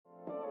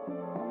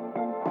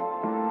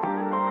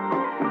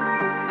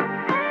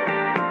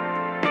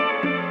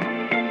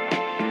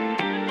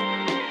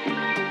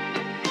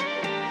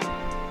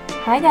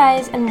Hi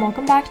guys, and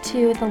welcome back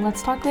to the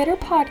Let's Talk Later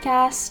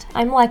podcast.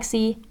 I'm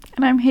Lexi.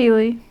 And I'm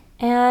Haley.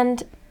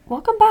 And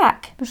welcome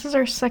back. This is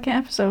our second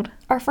episode.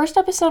 Our first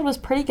episode was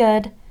pretty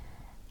good.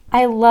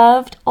 I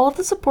loved all of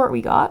the support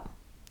we got.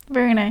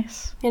 Very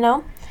nice. You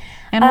know?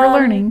 And we're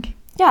learning.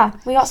 Yeah,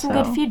 we got some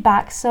good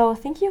feedback. So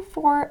thank you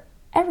for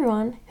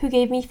everyone who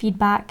gave me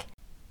feedback.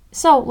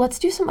 So let's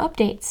do some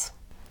updates.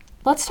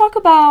 Let's talk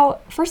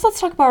about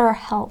our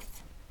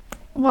health.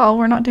 Well,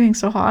 we're not doing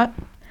so hot.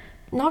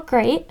 Not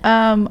great.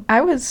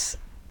 I was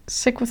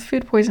sick with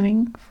food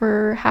poisoning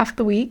for half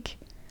the week.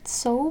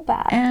 So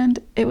bad. And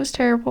it was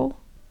terrible.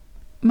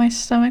 My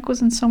stomach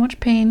was in so much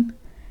pain,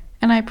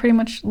 and I pretty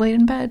much laid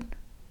in bed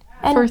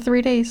for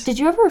 3 days. Did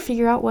you ever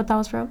figure out what that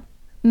was from?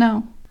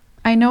 No.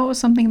 I know it was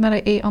something that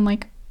I ate on I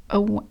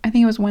think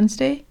it was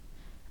Wednesday, and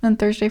then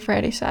Thursday,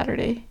 Friday,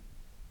 Saturday.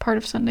 Part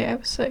of Sunday I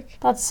was sick.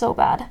 That's so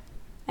bad.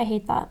 I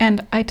hate that.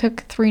 And I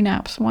took 3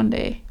 naps one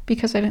day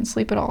because I didn't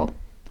sleep at all.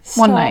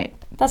 Stop. One night.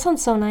 That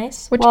sounds so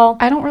nice. Which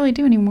I don't really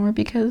do anymore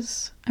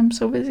because I'm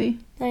so busy.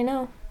 I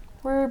know.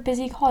 We're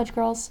busy college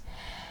girls.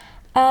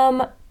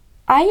 I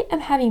am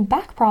having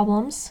back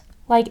problems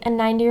like a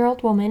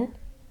 90-year-old woman,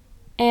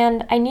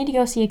 and I need to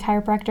go see a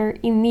chiropractor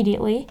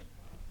immediately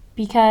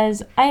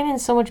because I am in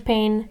so much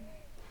pain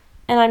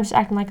and I'm just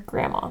acting like a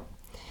grandma.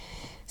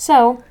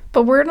 So,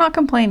 but we're not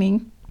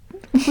complaining.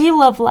 We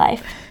love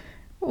life.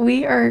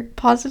 We are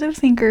positive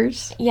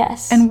thinkers.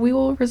 Yes. And we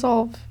will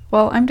resolve.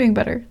 Well, I'm doing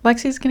better.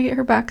 Lexi's going to get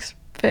her back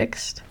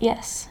fixed.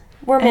 Yes.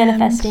 We're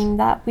manifesting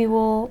that we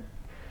will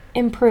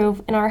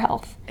improve in our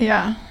health.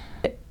 Yeah.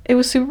 It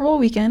was Super Bowl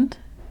weekend,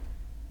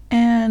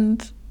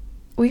 and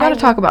we got to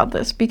talk about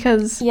this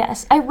because...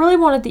 Yes. I really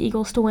wanted the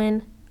Eagles to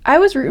win. I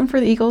was rooting for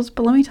the Eagles,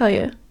 but let me tell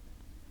you,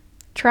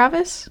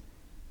 Travis,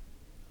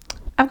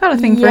 I've got a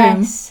thing for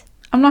him.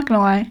 I'm not going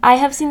to lie. I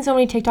have seen so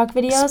many TikTok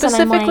videos.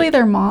 Specifically and I'm like,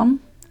 their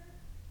mom.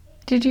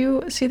 Did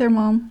you see their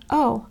mom?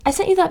 Oh, I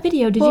sent you that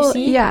video. Did you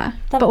see? Yeah,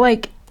 but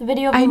the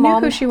video of the I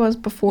mom. knew who she was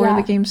before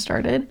the game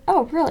started.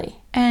 Oh, really?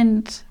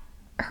 And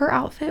her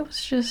outfit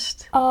was just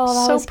that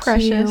so was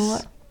precious.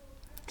 Cute.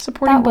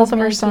 Supporting both of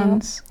her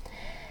sons. Cute.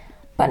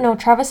 But no,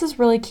 Travis is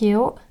really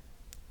cute.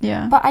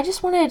 Yeah. But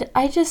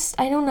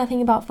I know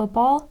nothing about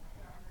football.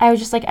 I was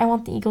just like, I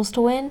want the Eagles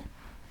to win.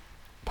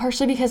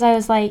 Partially because I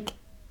was like,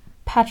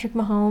 Patrick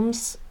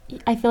Mahomes,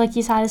 I feel like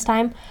he's had his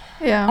time.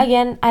 Yeah.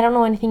 Again, I don't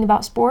know anything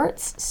about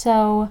sports,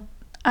 so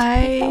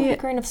take that with a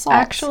grain of salt.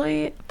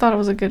 Actually thought it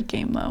was a good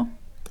game, though.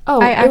 Oh,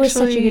 it was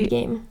such a good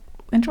game.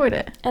 Enjoyed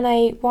it. And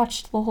I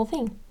watched the whole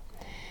thing.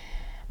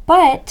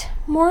 But,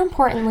 more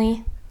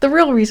importantly... The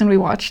real reason we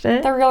watched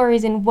it. The real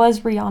reason was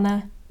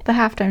Rihanna. The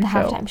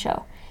halftime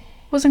show.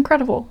 Was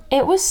incredible.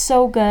 It was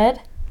so good.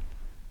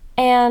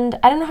 And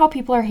I don't know how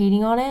people are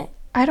hating on it.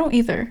 I don't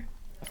either.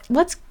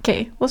 Let's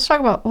talk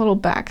about a little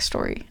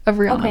backstory of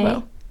Rihanna,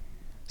 though.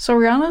 So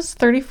Rihanna's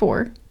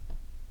 34.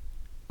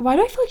 Why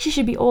do I feel like she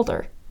should be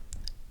older?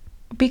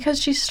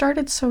 Because she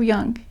started so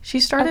young.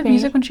 She started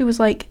music when she was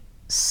like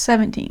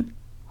 17.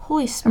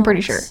 Holy smokes. I'm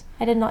pretty sure.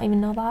 I did not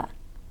even know that.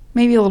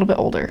 Maybe a little bit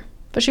older.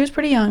 But she was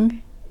pretty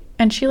young.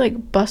 And she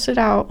like busted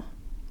out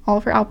all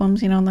of her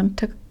albums, and then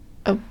took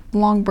a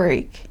long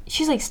break.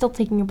 She's like still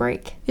taking a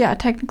break. Yeah,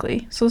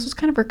 technically. So this was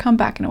kind of her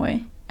comeback in a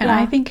way. And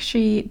I think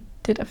she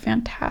did a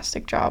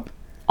fantastic job.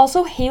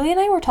 Also, Haley and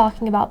I were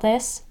talking about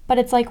this, but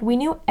it's like we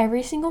knew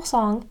every single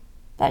song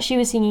that she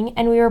was singing,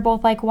 and we were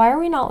both like, why are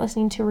we not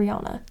listening to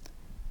Rihanna?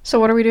 So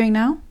what are we doing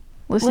now?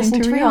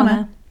 Listening to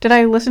Rihanna. Did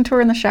I listen to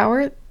her in the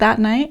shower that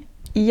night?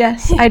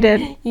 Yes, I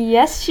did.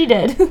 Yes, she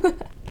did.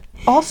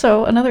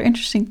 Also, another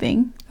interesting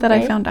thing that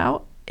I found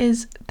out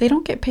is they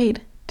don't get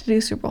paid to do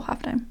Super Bowl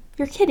halftime.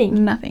 You're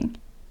kidding. Nothing.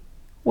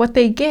 What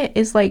they get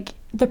is like...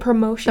 The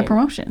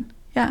promotion.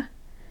 Yeah.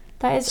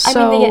 That is... I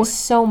mean, they get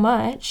so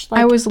much.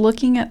 I was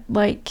looking at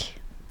like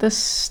the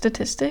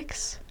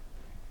statistics,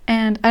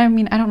 and I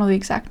mean, I don't know the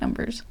exact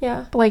numbers.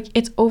 Yeah. But like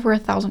it's over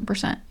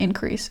 1,000%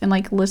 increase in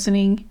like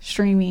listening,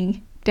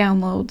 streaming,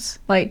 downloads.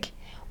 Like...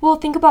 Well,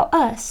 think about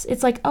us.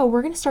 It's like, oh,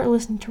 we're going to start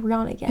listening to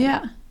Rihanna again.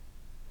 Yeah.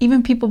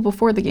 Even people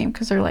before the game,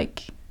 because they're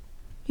like,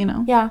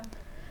 Yeah.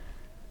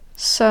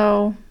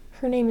 So.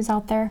 Her name is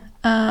out there.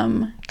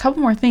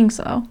 Couple more things,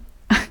 though.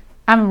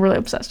 I'm really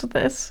obsessed with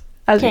this,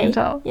 as you can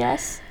tell.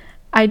 Yes.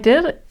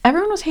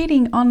 Everyone was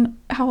hating on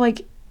how,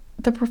 like,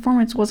 the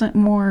performance wasn't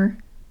more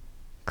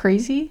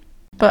crazy,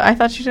 but I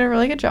thought she did a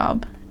really good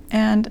job.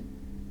 And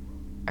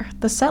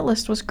the set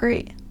list was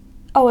great.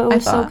 Oh, it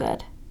was so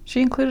good.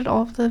 She included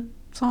all of the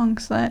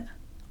songs that...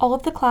 All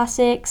of the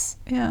classics.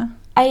 Yeah.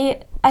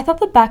 I thought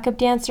the backup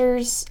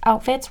dancers'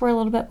 outfits were a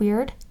little bit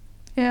weird.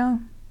 Yeah.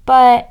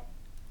 But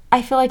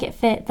I feel like it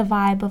fit the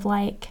vibe of,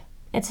 like,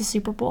 it's a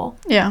Super Bowl.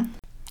 Yeah.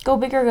 Go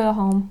big or go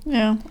home.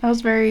 Yeah. I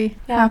was very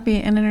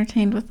happy and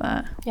entertained with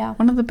that. Yeah.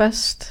 One of the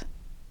best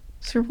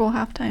Super Bowl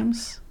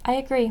halftimes I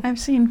agree. I've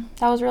seen.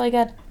 That was really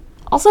good.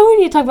 Also, we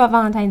need to talk about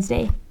Valentine's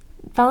Day.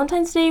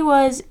 Valentine's Day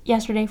was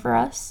yesterday for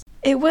us.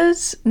 It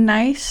was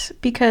nice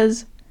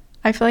because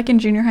I feel like in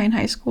junior high and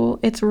high school,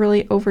 it's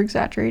really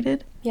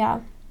over-exaggerated. Yeah.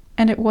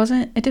 And it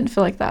didn't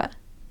feel like that.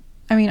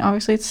 I mean,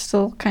 obviously it's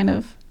still kind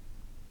of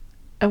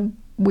a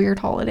weird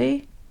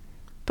holiday,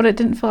 but it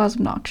didn't feel as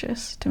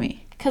obnoxious to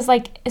me. Because,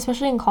 like,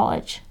 especially in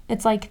college,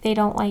 it's like they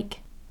don't,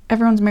 like...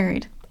 Everyone's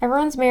married.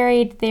 Everyone's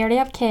married. They already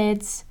have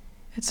kids.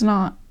 It's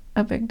not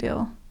a big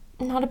deal.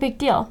 Not a big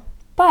deal.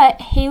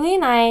 But Haley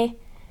and I,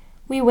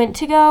 we went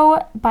to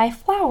go buy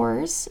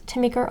flowers to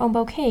make our own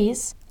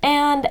bouquets,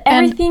 and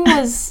everything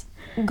was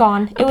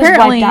gone. It was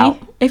wiped out.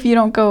 If you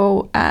don't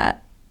go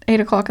at 8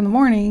 o'clock in the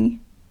morning,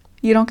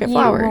 you don't get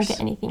flowers. You won't get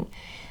anything.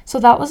 So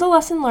that was a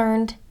lesson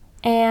learned.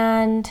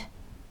 And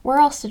where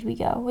else did we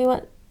go? We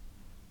went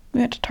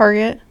to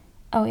Target.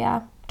 Oh,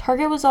 yeah.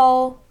 Target was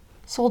all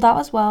sold out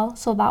as well,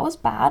 so that was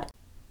bad.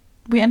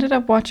 We ended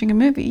up watching a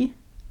movie.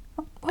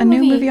 What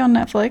new movie on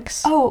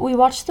Netflix. Oh, we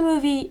watched the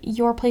movie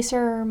Your Place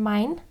or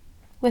Mine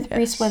with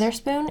Reese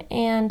Witherspoon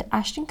and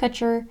Ashton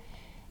Kutcher.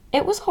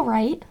 It was all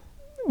right.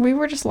 We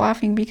were just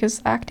laughing because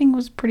the acting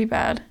was pretty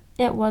bad.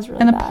 It was really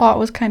bad. And the plot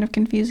was kind of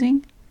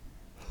confusing.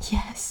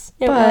 Yes,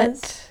 it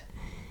was.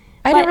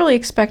 I didn't really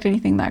expect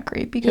anything that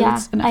great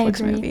because it's a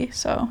Netflix movie,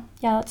 so.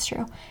 Yeah, that's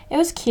true. It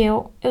was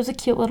cute. It was a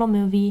cute little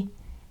movie.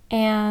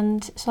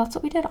 And so that's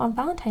what we did on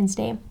Valentine's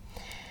Day.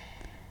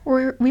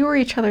 We were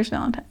each other's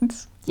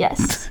Valentines.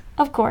 Yes,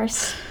 of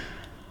course.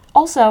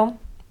 Also,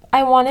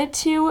 I wanted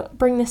to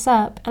bring this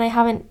up, and I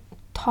haven't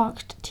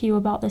talked to you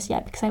about this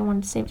yet because I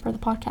wanted to save it for the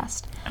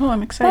podcast. Oh,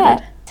 I'm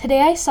excited. But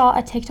today I saw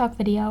a TikTok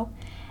video,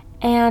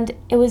 and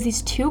it was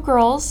these two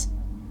girls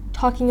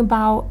talking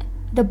about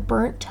the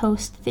burnt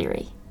toast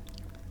theory.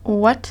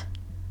 What?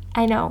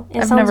 I know.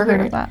 I've never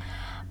heard of that.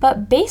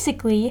 But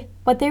basically,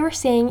 what they were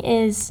saying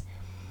is,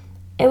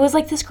 it was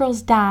like this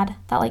girl's dad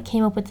that like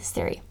came up with this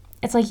theory.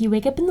 It's like you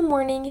wake up in the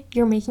morning,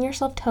 you're making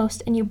yourself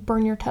toast, and you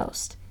burn your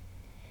toast.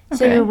 Okay.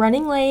 So you're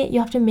running late,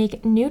 you have to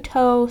make new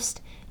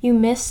toast, you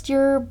missed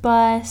your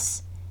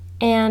bus,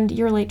 and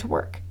you're late to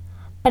work.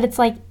 But it's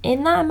like,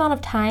 in that amount of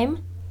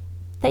time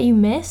that you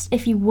missed,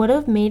 if you would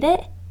have made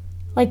it,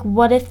 like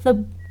what if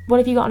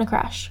you got in a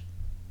crash?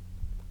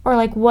 Or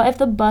like, what if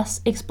the bus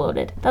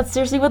exploded? That's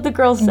seriously what the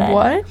girl said.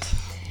 What?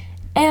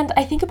 And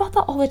I think about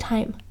that all the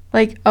time.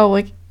 Like,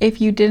 if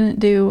you didn't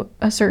do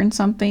a certain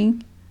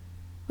something,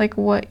 like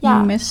what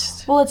you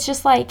missed. Well, it's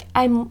just like,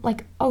 I'm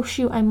like, oh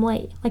shoot, I'm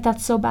late. Like,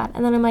 that's so bad.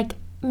 And then I'm like,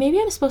 maybe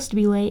I'm supposed to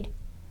be late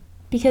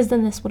because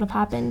then this would have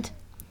happened.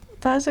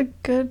 That is a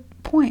good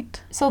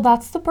point. So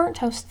that's the burnt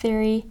toast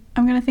theory.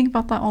 I'm going to think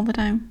about that all the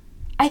time.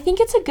 I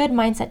think it's a good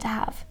mindset to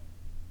have.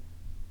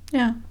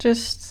 Yeah,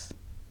 just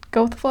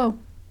go with the flow.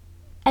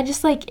 And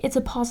just like, it's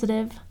a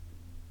positive.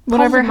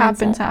 Whatever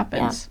happens,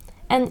 happens.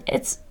 Yeah. And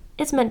it's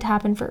meant to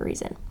happen for a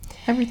reason.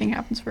 Everything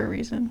happens for a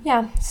reason.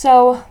 Yeah,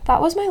 so that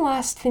was my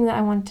last thing that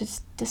I wanted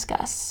to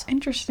discuss.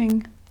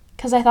 Interesting.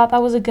 Because I thought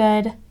that was a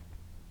good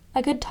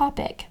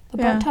topic, the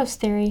burnt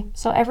toast theory.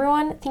 So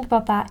everyone, think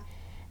about that.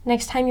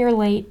 Next time you're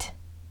late,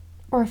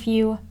 or if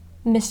you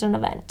missed an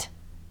event,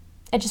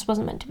 it just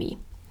wasn't meant to be.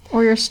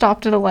 Or you're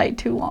stopped at a light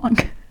too long.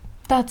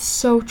 That's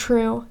so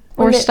true.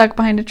 Or stuck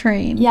behind a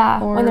train.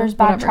 Yeah, or when there's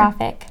bad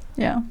traffic.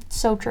 Yeah.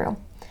 So true.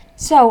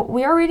 So,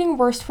 we are reading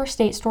Worst First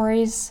Date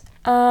Stories,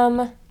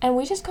 and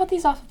we just got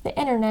these off of the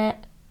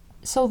internet,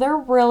 so they're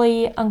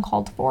really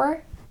uncalled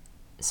for,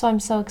 so I'm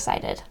so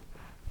excited.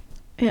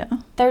 Yeah.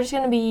 There's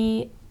going to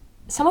be,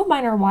 some of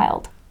mine are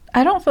wild.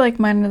 I don't feel like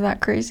mine are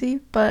that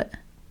crazy, but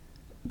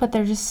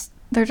they're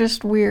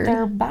just weird.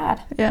 They're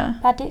bad. Yeah.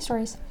 Bad date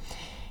stories.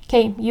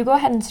 Okay, you go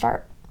ahead and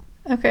start.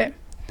 Okay.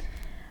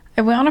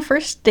 I went on a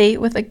first date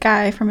with a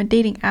guy from a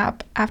dating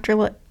app. After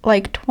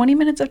like 20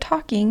 minutes of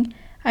talking,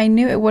 I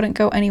knew it wouldn't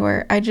go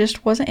anywhere. I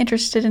just wasn't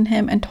interested in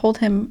him and told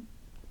him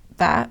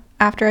that.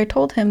 After I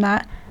told him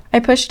that, I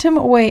pushed him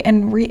away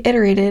and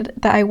reiterated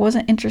that I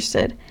wasn't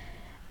interested.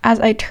 As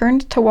I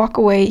turned to walk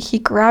away, he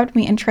grabbed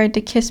me and tried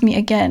to kiss me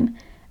again.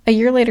 A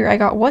year later, I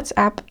got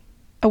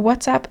a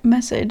WhatsApp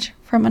message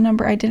from a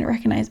number I didn't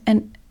recognize,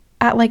 and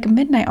at like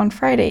midnight on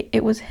Friday,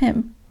 it was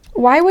him.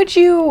 Why would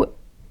you...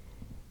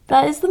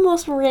 That is the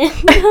most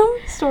random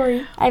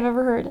story I've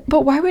ever heard.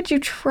 But why would you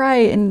try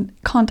and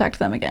contact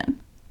them again?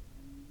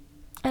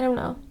 I don't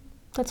know.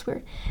 That's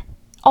weird.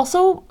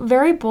 Also,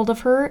 very bold of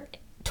her,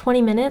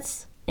 20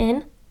 minutes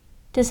in,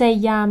 to say,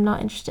 yeah, I'm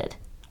not interested.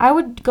 I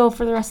would go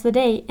for the rest of the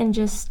day and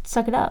just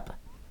suck it up.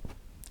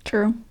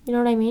 True. You know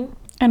what I mean?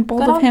 And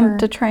bold of him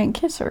to try and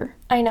kiss her.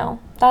 I know.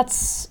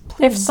 Please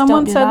if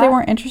someone said they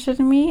weren't interested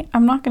in me,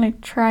 I'm not going to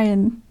try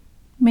and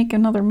make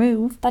another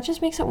move. That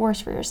just makes it worse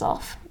for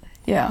yourself.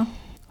 Yeah.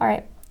 All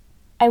right.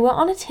 I went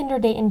on a Tinder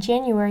date in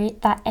January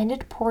that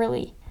ended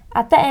poorly.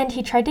 At the end,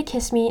 he tried to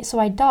kiss me, so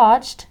I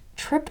dodged,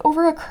 tripped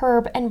over a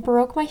curb, and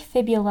broke my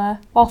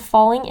fibula while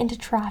falling into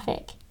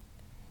traffic.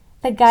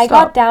 The guy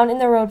got down in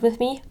the road with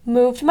me,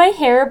 moved my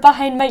hair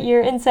behind my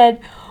ear, and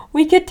said,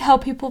 we could tell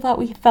people that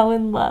we fell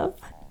in love.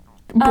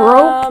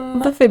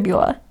 Broke the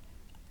fibula.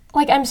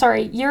 Like, I'm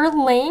sorry, you're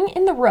laying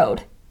in the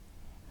road,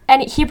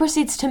 and he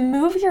proceeds to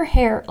move your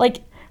hair.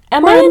 Like,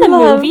 am I in a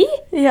movie?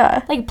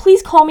 Yeah. Like,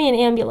 please call me an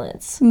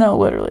ambulance. No,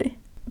 literally.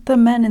 The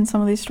men in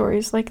some of these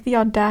stories, like the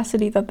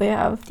audacity that they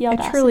have.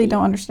 I truly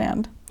don't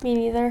understand. Me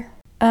neither.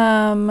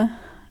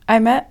 I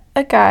met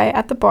a guy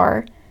at the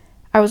bar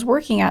I was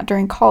working at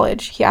during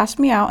college. He asked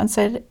me out and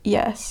said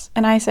yes.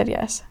 And I said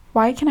yes.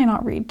 Why can I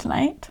not read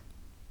tonight?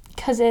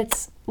 Because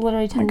it's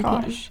literally Oh my 10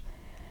 p.m. gosh.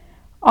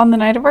 On the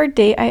night of our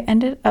date, I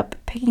ended up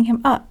picking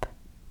him up.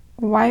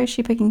 Why is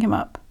she picking him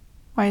up?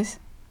 Why is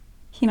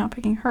he not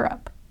picking her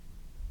up?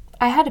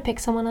 I had to pick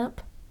someone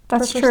up.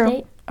 That's for first true.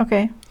 date,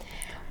 Okay.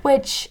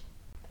 which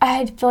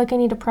I feel like I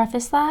need to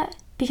preface that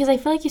because I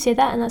feel like you say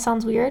that and that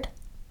sounds weird.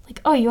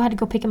 Like, oh, you had to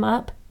go pick him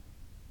up.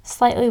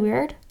 Slightly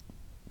weird.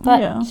 But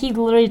Yeah. he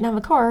literally didn't have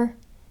a car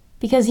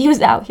because he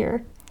was out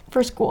here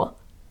for school.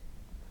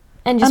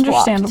 And just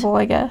Understandable,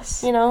 walked, I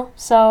guess. you know?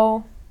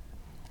 So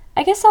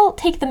I guess I'll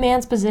take the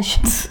man's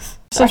position.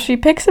 So she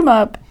picks him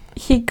up.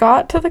 He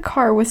got to the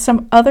car with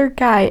some other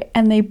guy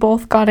and they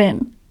both got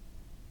in.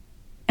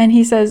 And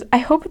he says, I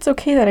hope it's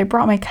okay that I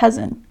brought my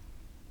cousin.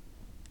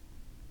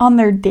 On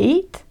their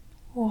date?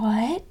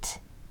 What?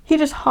 He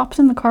just hops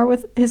in the car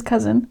with his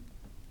cousin.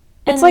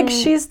 It's like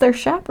she's their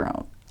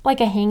chaperone. Like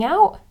a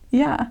hangout?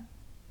 Yeah.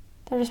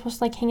 They're just supposed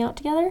to like hang out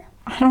together?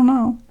 I don't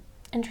know.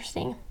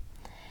 Interesting.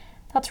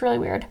 That's really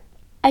weird.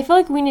 I feel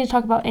like we need to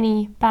talk about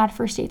any bad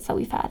first dates that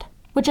we've had.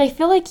 Which I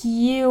feel like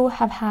you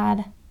have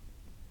had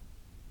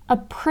a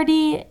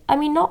pretty, I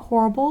mean, not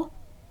horrible,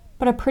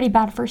 but a pretty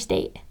bad first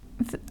date.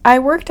 I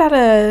worked at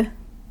a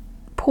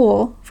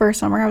pool for a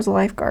summer. I was a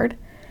lifeguard,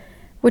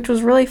 which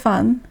was really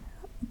fun.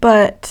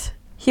 But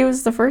he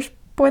was the first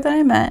boy that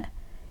I met,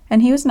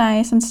 and he was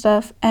nice and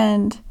stuff,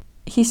 and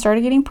he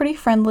started getting pretty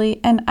friendly,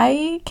 and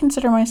I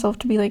consider myself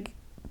to be, like,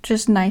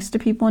 just nice to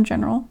people in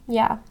general.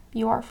 Yeah,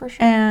 you are for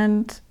sure.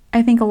 And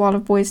I think a lot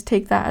of boys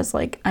take that as,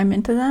 like, I'm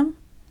into them,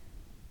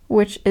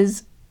 which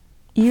is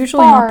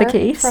usually not the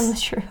case. From the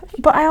truth.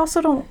 But I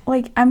also don't,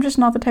 like, I'm just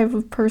not the type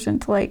of person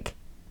to, like,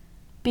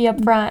 Be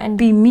upfront and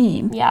be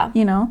mean. Yeah.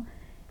 You know?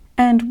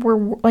 And we're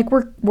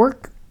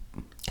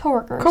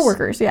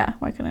coworkers, yeah.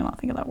 Why could I not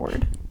think of that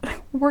word?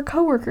 We're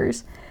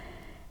coworkers.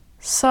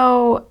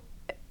 So,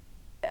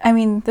 I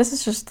mean, this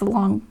is just a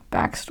long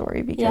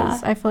backstory because Yeah.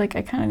 I feel like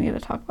I kind of need to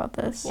talk about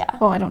this. Yeah.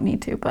 Well, I don't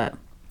need to, but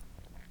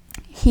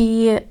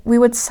we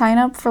would sign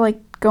up for,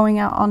 like, going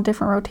out on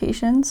different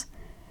rotations.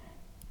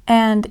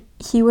 And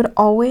he would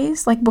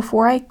always, like,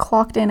 before I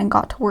clocked in and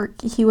got to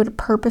work, he would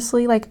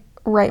purposely, like,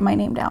 write my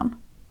name down.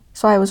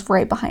 So I was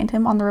right behind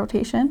him on the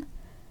rotation.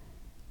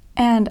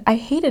 And I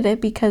hated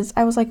it because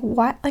I was like,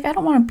 why? Like, I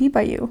don't want to be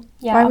by you.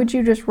 Yeah. Why would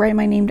you just write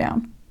my name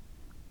down?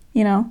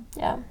 You know?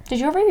 Yeah. Did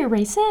you ever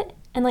erase it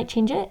and, like,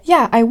 change it?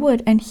 Yeah, I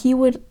would. And he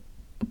would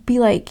be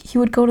like, he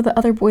would go to the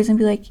other boys and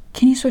be like,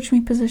 can you switch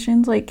me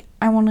positions? Like,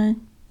 I want to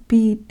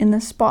be in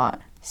this spot.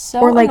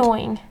 So Or, like,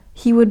 annoying.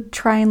 He would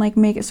try and, like,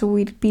 make it so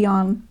we'd be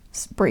on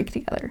break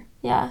together.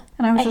 Yeah.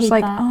 And I was I just hate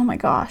like, that. oh my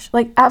gosh.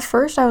 Like, at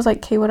first I was like,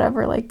 okay,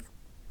 whatever. Like,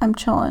 I'm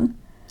chilling.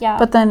 Yeah.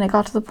 But then it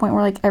got to the point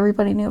where, like,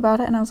 everybody knew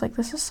about it. And I was like,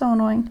 this is so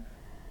annoying.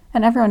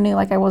 And everyone knew,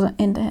 like, I wasn't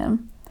into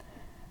him.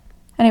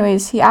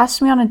 Anyways, he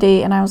asked me on a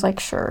date, and I was like,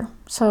 sure.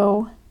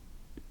 So,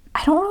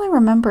 I don't really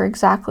remember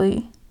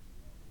exactly.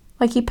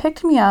 Like, he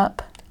picked me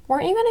up.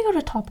 Weren't you going to go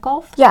to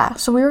Topgolf? Yeah,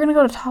 so we were going to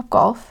go to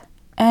Topgolf.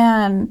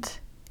 And,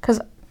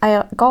 because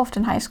I golfed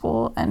in high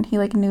school, and he,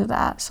 like, knew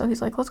that. So,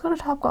 he's like, let's go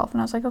to Topgolf.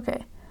 And I was like,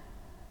 okay.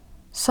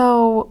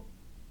 So,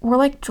 we're,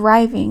 like,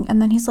 driving,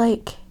 and then he's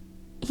like,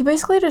 he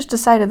basically just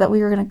decided that we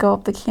were going to go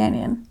up the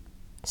canyon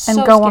and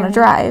So go on a scary.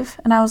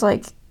 drive. And I was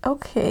like,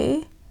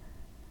 okay.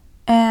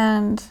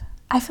 And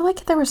I feel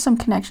like there was some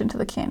connection to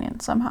the canyon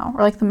somehow,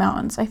 or like the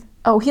mountains.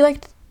 He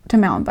liked to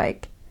mountain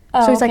bike.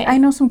 Oh, So he's like, okay. I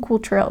know some cool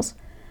trails.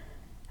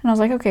 And I was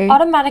like, okay.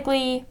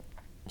 Automatically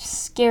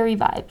scary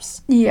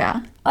vibes.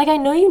 Yeah. Like, I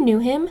know you knew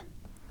him,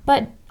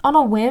 but on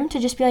a whim to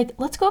just be like,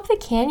 let's go up the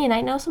canyon.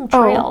 I know some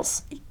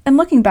trails. And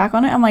looking back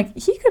on it, I'm like,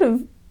 he could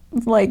have,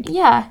 like,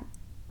 Yeah.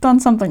 done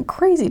something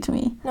crazy to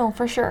me. No,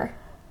 for sure.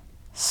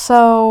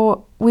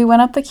 So we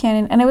went up the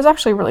canyon, and it was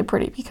actually really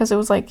pretty because it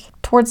was, like,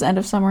 towards the end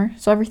of summer.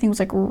 So everything was,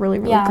 like, really,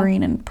 really Yeah.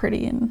 green and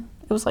pretty, and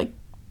it was, like,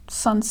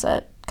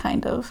 sunset,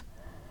 kind of.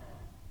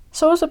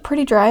 So it was a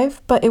pretty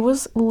drive, but it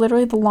was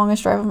literally the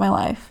longest drive of my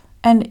life.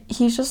 And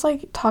he's just,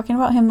 like, talking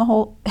about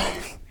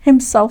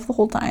himself the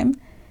whole time.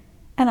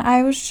 And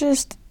I was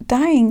just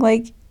dying.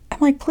 Like, I'm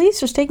like,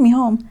 please just take me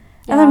home.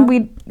 And Yeah. then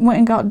we went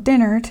and got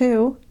dinner,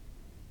 too.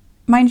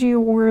 Mind you,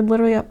 we're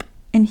literally up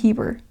in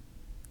Heber.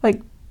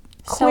 Like,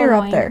 So clear up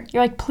annoying. there.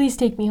 You're like, please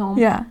take me home.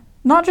 Yeah.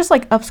 Not just,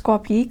 like, up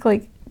Squaw Peak,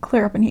 like,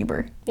 clear up in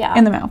Heber. Yeah.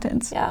 In the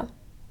mountains. Yeah.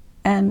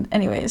 And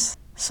anyways.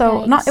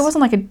 So, Yikes. it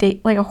wasn't like a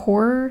date, like a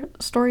horror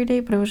story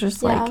date, but it was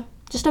just, Yeah. like,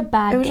 Just a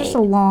bad it was date. just a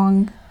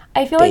long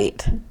I feel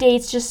date. like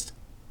dates just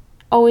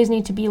always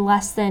need to be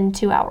less than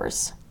 2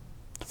 hours.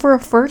 For a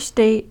first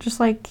date, just,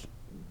 like,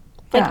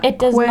 Like, yeah, it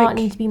does quick. not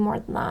need to be more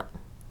than that.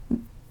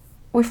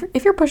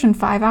 If you're pushing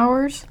 5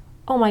 hours,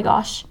 Oh my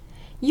gosh.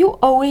 You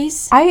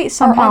always I are on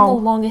somehow, the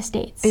longest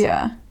dates.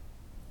 yeah.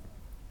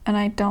 And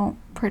I don't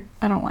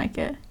like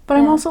it. But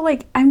I'm Yeah. also,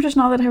 like, I'm just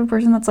not the type of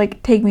person that's,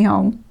 like, take me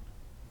home.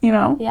 You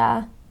know?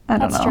 Yeah. I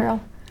don't That's know. true.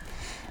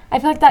 I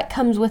feel like that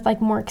comes with,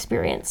 like, more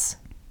experience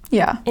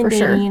Yeah, in for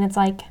dating, sure. and it's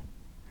like,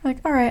 Like,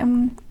 all right,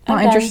 I'm I'm not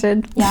done.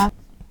 interested. Yeah.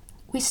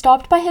 We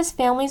stopped by his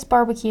family's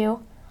barbecue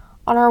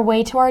on our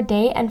way to our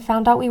date and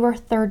found out we were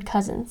third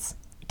cousins.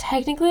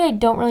 Technically, I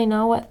don't really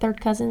know what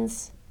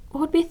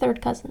would be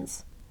third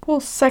cousins? Well,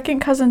 second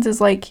cousins is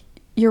like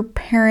your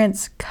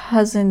parents'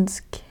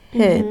 cousins'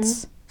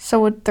 kids. So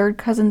would third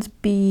cousins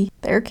be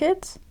their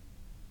kids?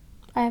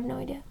 I have no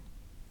idea.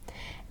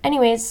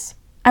 Anyways.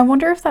 I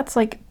wonder if that's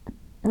like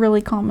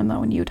really common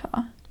though in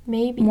Utah.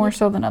 Maybe. More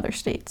so than other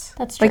states.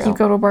 That's true. Like you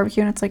go to a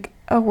barbecue and it's like,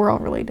 oh, we're all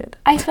related.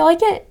 I feel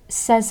like it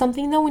says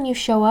something though when you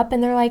show up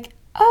and they're like,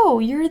 oh,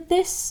 you're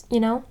this, you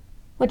know?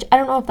 Which I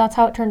don't know if that's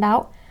how it turned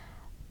out.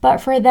 But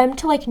for them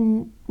to like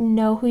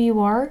know who you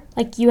are,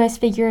 like you guys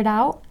figure it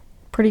out.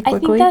 Pretty quickly. I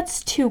think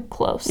that's too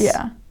close.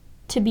 Yeah.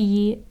 To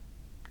be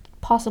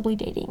possibly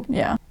dating.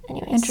 Yeah.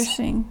 Anyways.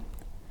 Interesting.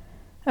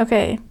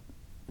 Okay.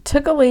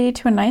 Took a lady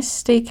to a nice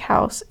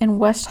steakhouse in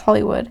West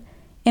Hollywood.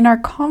 In our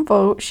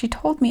convo, she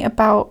told me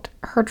about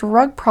her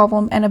drug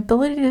problem and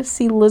ability to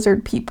see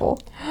lizard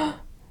people.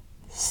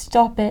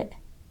 Stop it.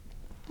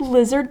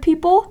 Lizard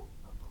people?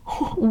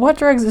 What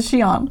drugs is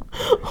she on?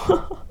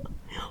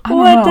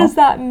 What does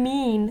that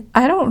mean?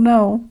 I don't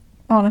know,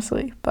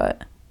 honestly,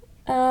 but...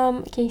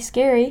 Okay,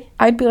 scary.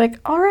 I'd be like,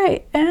 all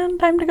right, and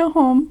time to go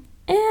home.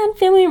 And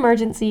family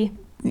emergency.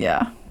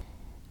 Yeah.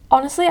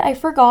 Honestly, I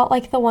forgot,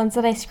 like, the ones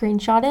that I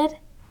screenshotted.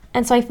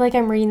 And so I feel like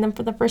I'm reading them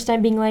for the first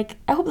time being like,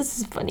 I hope this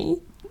is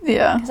funny.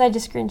 Yeah. Because I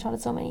just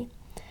screenshotted so many.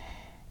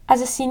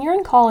 As a senior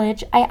in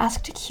college, I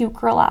asked a cute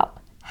girl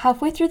out.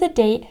 Halfway through the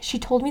date, she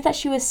told me that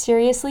she was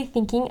seriously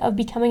thinking of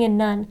becoming a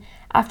nun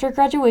after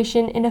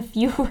graduation in a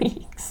few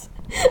weeks.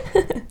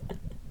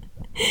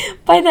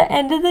 By the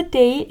end of the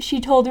date, she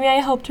told me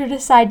I helped her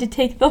decide to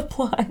take the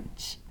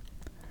plunge.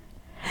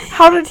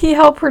 How did he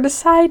help her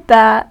decide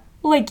that?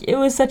 Like, it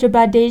was such a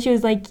bad date. She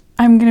was like,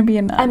 I'm gonna be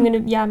a nun. I'm gonna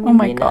be a nun. Oh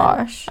my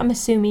gosh. I'm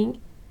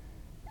assuming.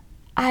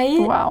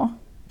 Wow.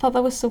 Thought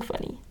that was so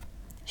funny.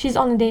 She's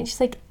on a date. She's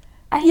like,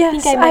 I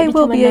yes, think I might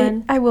become a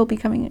nun. I will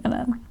becoming a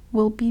nun.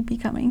 Will be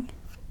becoming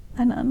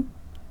a nun.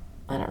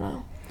 I don't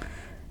know.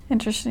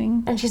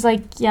 Interesting. And she's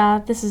like,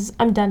 yeah,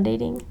 I'm done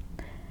dating.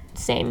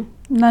 Same.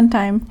 Nun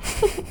time.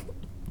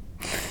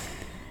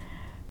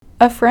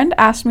 A friend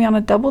asked me on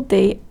a double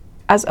date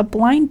as a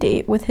blind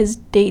date with his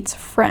date's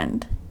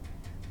friend.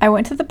 I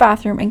went to the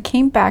bathroom and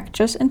came back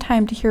just in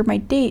time to hear my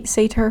date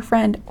say to her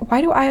friend,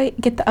 "Why do I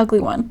get the ugly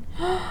one?"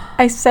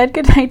 I said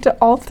goodnight to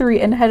all three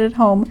and headed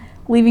home,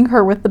 leaving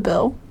her with the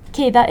bill.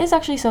 Okay, that is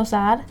actually so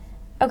sad.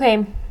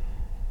 Okay,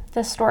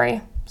 this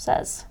story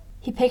says,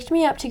 he picked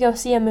me up to go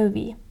see a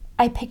movie.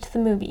 I picked the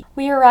movie.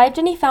 We arrived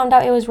and he found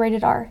out it was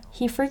rated R.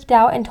 He freaked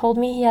out and told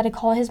me he had to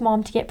call his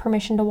mom to get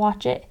permission to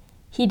watch it.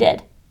 He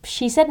did.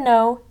 She said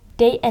no.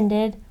 Date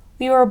ended.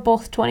 We were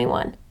both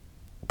 21.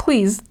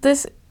 Please,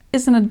 this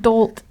is an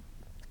adult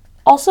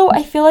Also,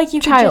 I feel like you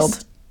child. could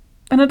just...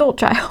 An adult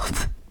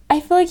child. I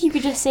feel like you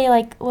could just say,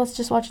 like, let's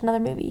just watch another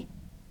movie.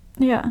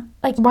 Yeah.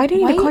 Like, why do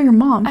you need to call your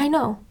mom? I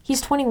know.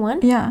 He's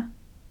 21? Yeah.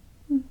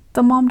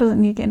 The mom doesn't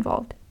need to get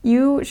involved.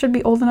 You should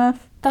be old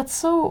enough. That's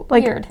so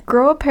like, weird.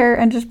 Grow a pair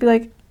and just be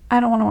like, I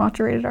don't want to watch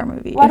a rated R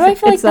movie. Why do I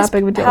feel like this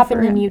big of a deal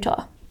happened for in him.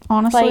 Utah?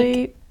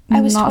 Honestly, like,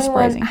 I was not 21.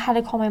 surprising. I had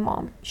to call my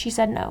mom. She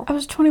said no. I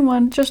was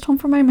 21, just home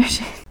from my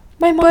mission.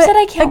 My mom said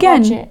I can't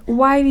watch it.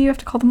 Why do you have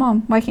to call the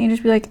mom? Why can't you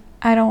just be like,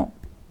 I don't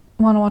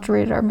want to watch a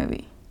rated R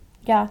movie?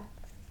 Yeah.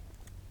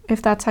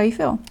 If that's how you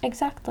feel.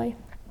 Exactly.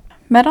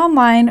 Met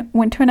online,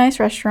 went to a nice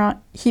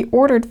restaurant. He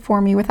ordered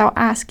for me without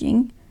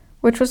asking,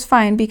 which was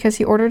fine because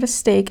he ordered a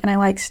steak and I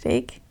like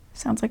steak.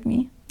 Sounds like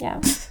me.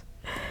 Yeah.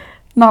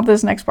 Not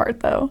this next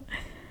part though.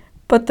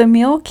 But the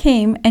meal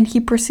came and he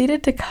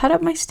proceeded to cut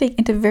up my steak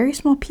into very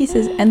small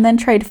pieces and then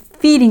tried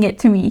feeding it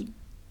to me.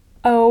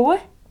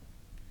 Oh.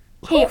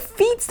 Who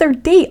feeds their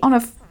date on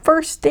a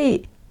first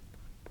date?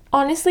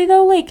 Honestly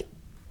though, like,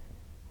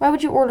 why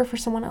would you order for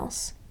someone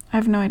else? I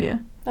have no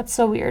idea. That's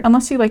so weird.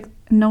 Unless you, like,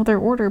 know their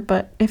order,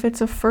 but if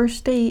it's a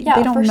first date, Yeah,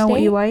 they don't know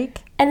what you like.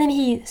 And then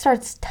he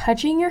starts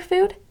touching your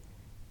food,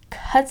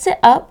 cuts it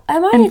up.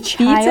 Am I and a child?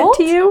 feeds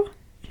it to you?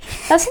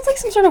 That sounds like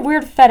some sort of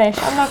weird fetish.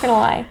 I'm not gonna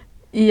lie.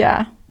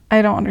 Yeah,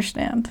 I don't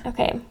understand.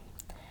 Okay.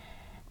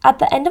 At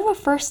the end of a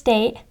first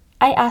date,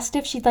 I asked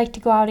if she'd like to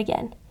go out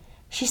again.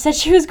 She said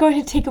she was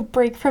going to take a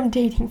break from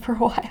dating for a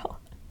while.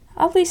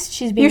 At least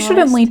she's being You shouldn't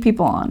honest. lead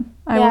people on.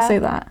 I will say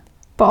that.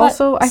 But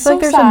also, I feel so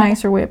like there's sad. a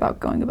nicer way about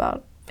going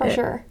about For it.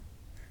 sure.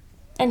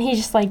 And he's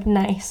just like,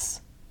 nice.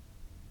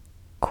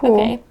 Cool.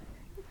 Okay.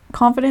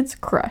 Confidence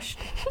crushed.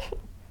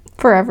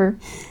 Forever.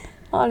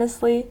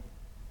 Honestly.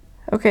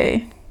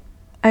 Okay.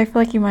 I feel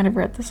like you might have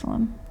read this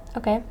one.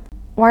 Okay.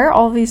 Why are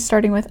all of these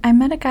starting with, I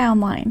met a guy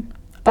online?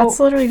 That's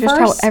literally just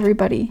how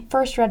everybody...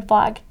 First red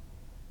flag.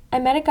 I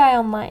met a guy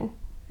online.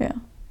 Yeah.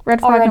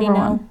 Red flag Already number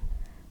know. 1.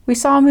 We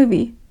saw a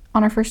movie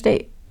on our first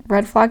date.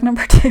 Red flag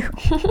number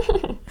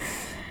 2.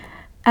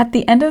 At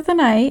the end of the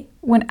night,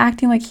 when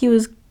acting like he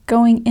was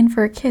going in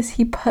for a kiss,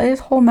 he put his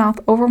whole mouth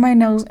over my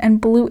nose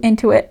and blew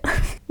into it.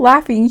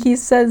 Laughing, he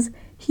says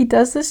he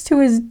does this to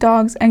his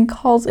dogs and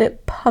calls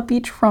it puppy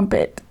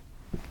trumpet.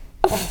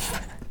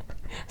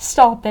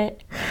 Stop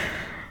it.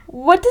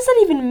 What does that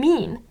even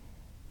mean?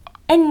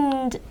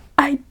 And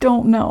I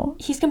don't know.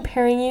 he's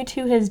comparing you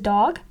to his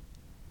dog?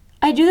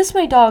 I do this to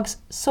my dogs,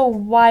 so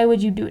why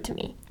would you do it to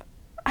me?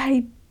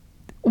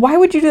 Why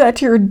would you do that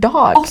to your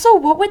dog? Also,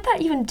 what would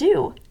that even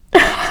do?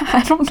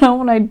 I don't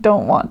know and I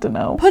don't want to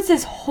know. Puts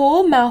his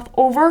whole mouth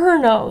over her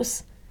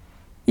nose.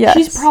 Yes.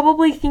 She's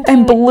probably thinking...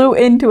 And blew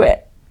into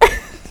it.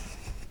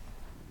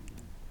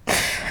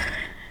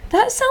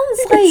 That sounds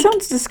like... It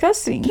sounds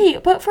disgusting. Okay,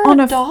 but for On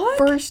a a dog?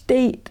 first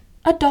date.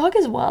 A dog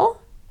as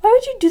well? Why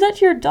would you do that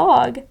to your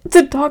dog?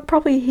 The dog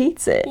probably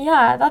hates it.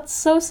 Yeah, that's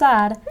so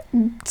sad.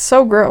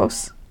 So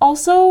gross.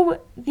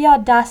 Also, the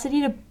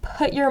audacity to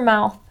put your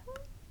mouth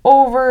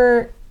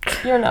over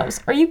your nose.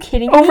 Are you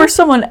kidding me? Over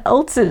someone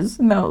else's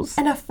nose.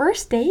 And a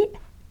first date?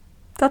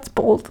 That's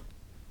bold.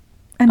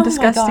 And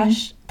disgusting. Oh my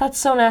gosh, that's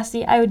so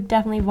nasty. I would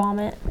definitely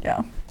vomit.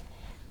 Yeah.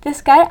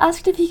 This guy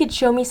asked if he could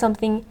show me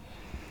something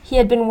he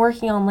had been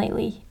working on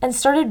lately and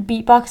started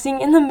beatboxing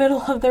in the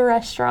middle of the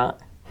restaurant.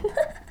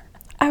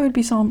 I would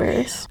be so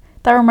embarrassed.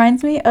 That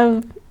reminds me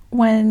of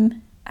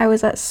when I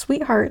was at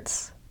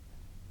Sweethearts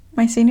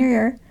my senior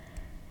year,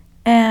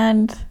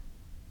 and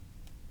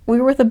we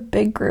were with a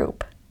big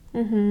group.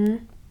 Mm-hmm.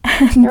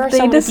 And There were they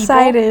so many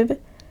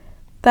decided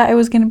that it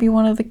was going to be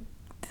one of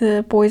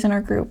the boys in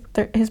our group,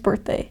 his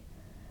birthday.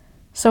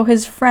 So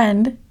his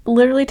friend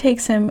literally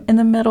takes him in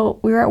the middle.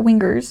 We were at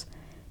Wingers.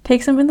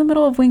 Takes him in the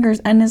middle of Wingers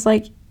and is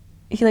like,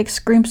 he like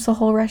screams to the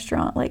whole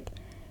restaurant, like,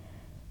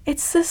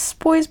 it's this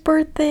boy's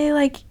birthday,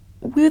 like,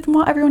 we would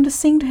want everyone to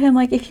sing to him,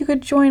 like, if you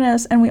could join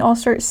us. And we all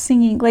start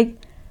singing. Like,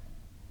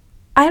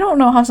 I don't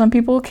know how some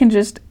people can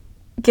just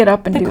get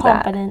up and The do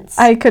confidence.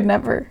 that. I could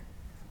never.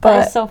 That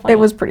But is so funny. it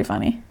was pretty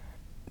funny.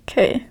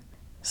 Okay.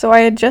 So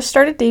I had just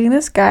started dating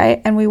this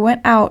guy, and we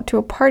went out to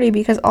a party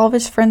because all of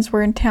his friends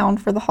were in town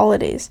for the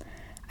holidays.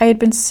 I had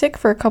been sick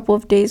for a couple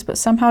of days, but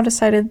somehow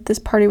decided this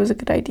party was a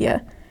good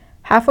idea.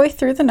 Halfway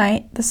through the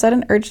night, the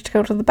sudden urge to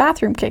go to the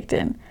bathroom kicked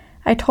in.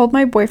 I told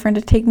my boyfriend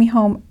to take me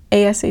home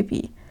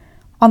ASAP.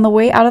 On the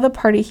way out of the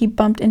party, he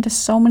bumped into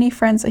so many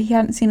friends that he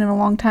hadn't seen in a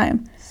long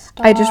time.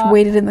 I just Stop.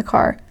 waited in the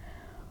car.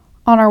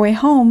 On our way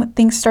home,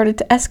 things started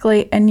to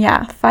escalate, and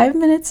yeah, 5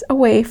 minutes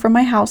away from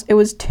my house, it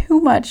was too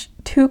much,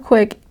 too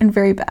quick, and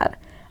very bad.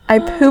 I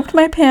pooped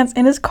my pants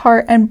in his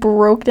car and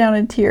broke down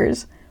in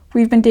tears.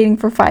 We've been dating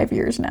for 5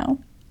 years now.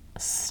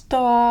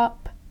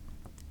 Stop.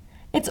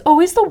 It's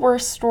always the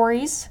worst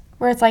stories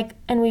where it's like,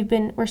 and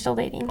we're still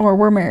dating. Or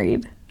we're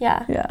married.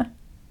 Yeah. Yeah.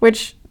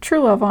 Which,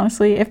 true love,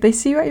 honestly. If they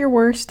see you at your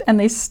worst and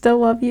they still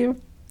love you,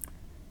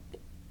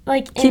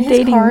 Like, in keep his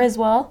dating. car as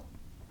well.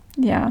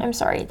 Yeah. I'm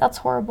sorry, that's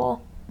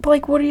horrible. But,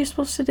 like, what are you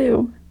supposed to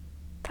do?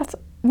 That's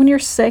when you're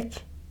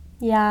sick,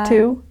 Yeah.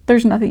 too,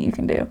 there's nothing you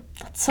can do.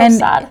 That's so and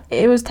sad.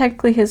 it was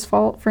technically his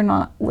fault for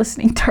not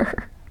listening to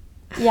her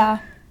Yeah.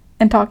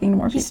 and talking to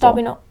more He's people.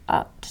 stopping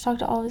up to talk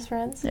to all his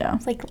friends. Yeah.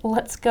 It's like,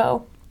 let's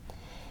go.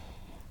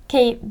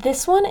 Okay,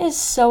 this one is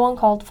so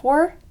uncalled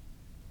for.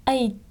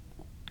 I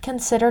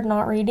considered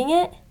not reading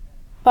it,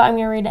 but I'm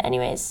going to read it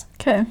anyways.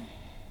 Okay.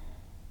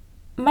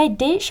 My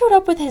date showed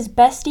up with his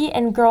bestie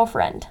and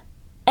girlfriend,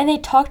 and they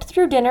talked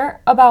through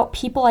dinner about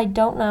people I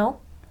don't know.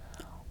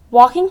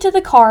 Walking to the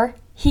car,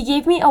 he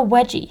gave me a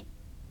wedgie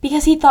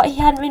because he thought he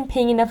hadn't been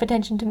paying enough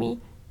attention to me.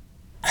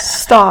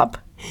 Stop.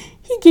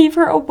 He gave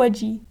her a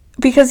wedgie.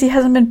 Because he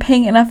hasn't been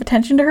paying enough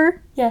attention to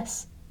her?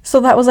 Yes.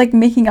 So that was like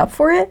making up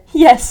for it?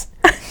 Yes.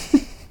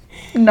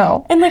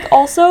 No. And like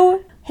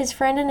also, his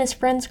friend and his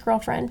friend's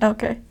girlfriend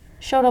Okay.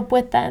 showed up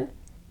with them.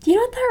 Do you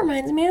know what that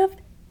reminds me of?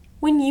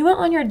 When you went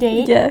on your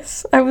date.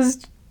 Yes, I was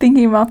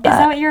thinking about that. Is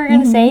that what you were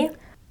going to Mhm. say?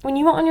 When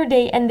you went on your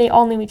date and they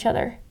all knew each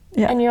other.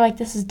 Yeah. And you're like,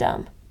 this is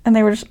dumb. And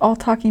they were just all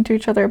talking to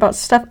each other about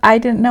stuff I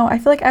didn't know. I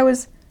feel like I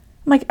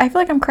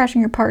feel like I'm crashing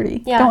your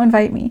party. Yeah. Don't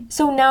invite me.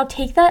 So now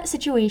take that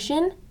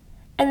situation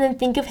and then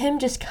think of him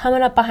just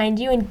coming up behind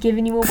you and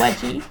giving you a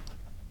wedgie.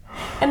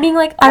 And being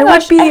like, oh I my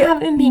gosh, would I be haven't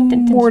been paying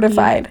attention to you."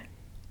 mortified.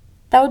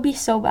 That would be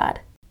so bad.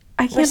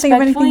 I can't think of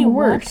Respectfully, anything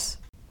what? worse.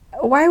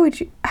 Why would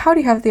you? How do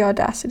you have the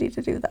audacity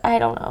to do that? I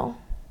don't know.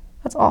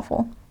 That's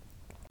awful.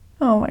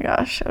 Oh my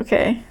gosh.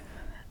 Okay.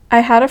 I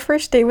had a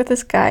first date with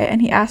this guy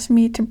and he asked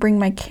me to bring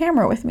my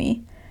camera with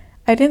me.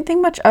 I didn't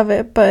think much of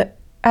it, but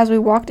as we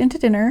walked into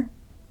dinner,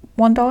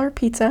 $1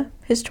 pizza,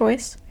 his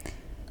choice,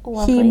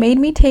 Lovely. he made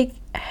me take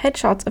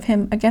headshots of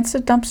him against a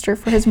dumpster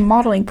for his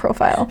modeling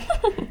profile.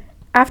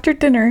 After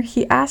dinner,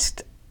 he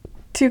asked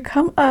to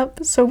come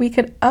up so we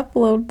could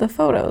upload the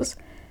photos.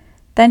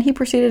 Then he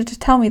proceeded to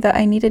tell me that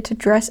I needed to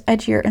dress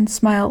edgier and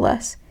smile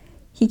less.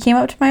 He came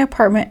up to my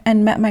apartment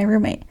and met my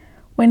roommate.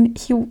 When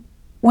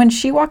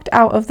she walked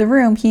out of the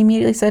room, he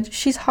immediately said,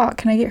 "She's hot,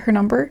 can I get her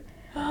number?"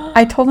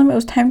 I told him it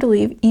was time to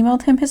leave,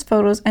 emailed him his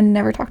photos, and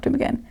never talked to him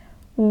again.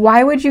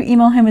 Why would you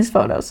email him his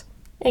photos?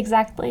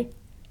 Exactly.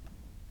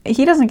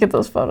 He doesn't get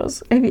those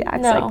photos if he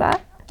acts No, like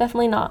that.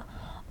 definitely not.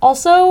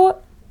 Also,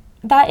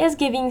 that is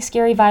giving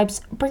scary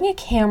vibes. Bring a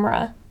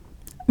camera.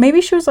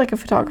 Maybe she was like a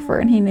photographer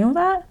and he knew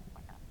that.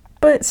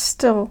 But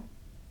still,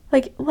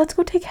 like, let's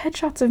go take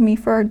headshots of me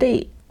for our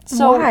date.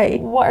 So Why?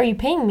 what are you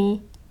paying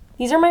me?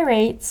 these are my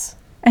rates.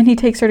 And he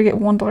takes her to get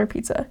 $1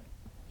 pizza.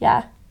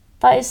 Yeah,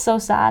 that is so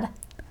sad.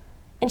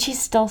 And she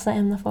still sent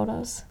him the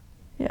photos.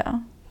 Yeah.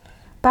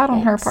 Bad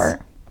on her Yikes.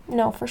 part.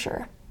 No, for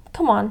sure.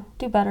 Come on,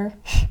 do better.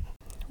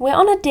 Went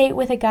on a date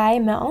with a guy I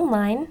met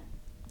online,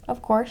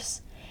 of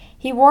course.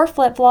 He wore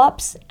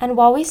flip-flops, and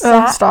while we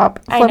sat... Stop.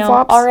 I know,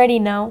 Flip-flops? already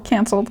know.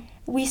 Canceled.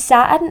 We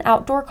sat at an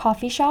outdoor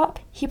coffee shop.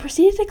 He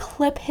proceeded to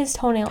clip his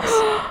toenails.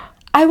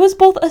 I was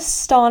both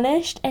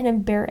astonished and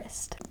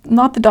embarrassed.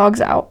 Not the dog's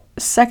out.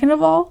 Second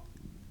of all,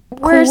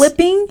 Where's...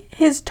 clipping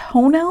his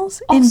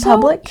toenails in Also,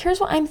 public? here's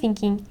what I'm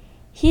thinking.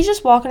 He's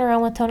just walking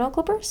around with toenail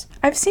clippers?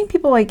 I've seen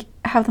people, like,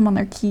 have them on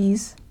their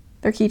keys,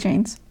 their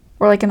keychains,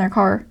 or, like, in their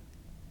car.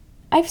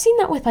 I've seen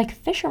that with, like,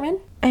 fishermen.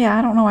 Yeah,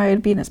 I don't know why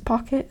it'd be in his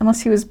pocket,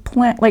 unless he was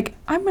like,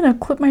 I'm gonna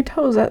clip my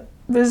toes at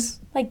this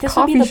Like, this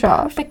coffee would be the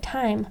shop. perfect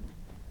time.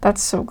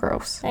 That's so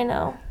gross. I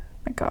know.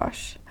 My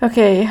gosh.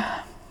 Okay,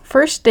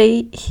 first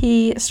date,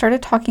 he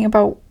started talking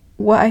about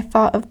what I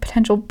thought of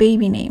potential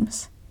baby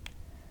names.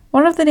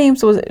 One of the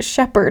names was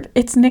Shepherd.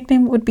 Its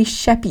nickname would be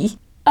Sheppy.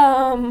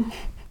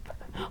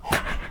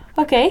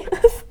 Okay.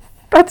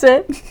 That's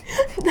it.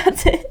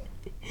 That's it.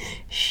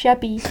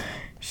 Sheppy.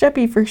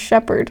 Sheppy for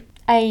shepherd.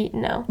 I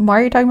know. Why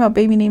are you talking about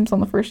baby names on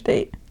the first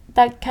date?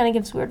 That kind of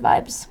gives weird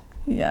vibes.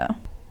 Yeah.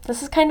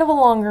 This is kind of a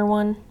longer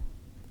one.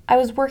 I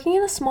was working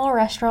in a small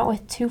restaurant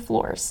with 2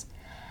 floors.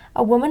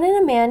 A woman and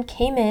a man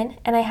came in,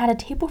 and I had a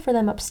table for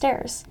them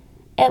upstairs.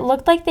 It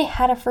looked like they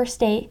had a first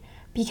date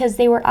because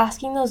they were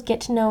asking those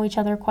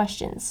get-to-know-each-other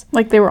questions.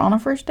 Like they were on a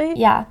first date?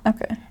 Yeah.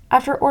 Okay.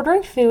 After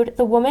ordering food,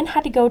 the woman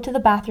had to go to the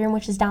bathroom,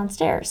 which is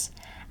downstairs.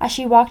 As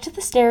she walked to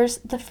the stairs,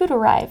 the food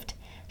arrived.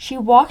 She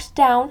walked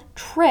down,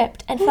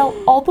 tripped, and fell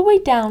all the way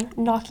down,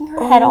 knocking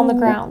her head on the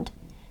ground.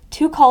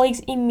 2 colleagues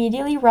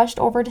immediately rushed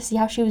over to see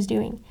how she was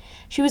doing.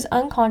 She was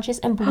unconscious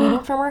and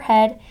bleeding from her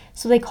head,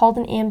 so they called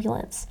an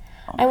ambulance.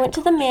 I went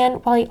to the man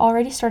while he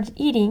already started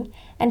eating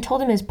and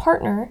told him his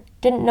partner,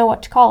 didn't know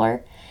what to call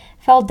her,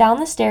 fell down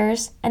the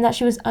stairs and that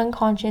she was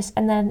unconscious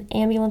and that an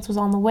ambulance was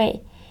on the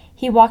way.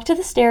 He walked to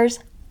the stairs,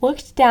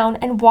 looked down,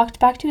 and walked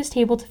back to his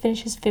table to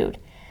finish his food.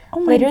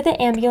 Later, the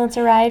ambulance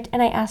arrived,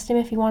 and I asked him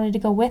if he wanted to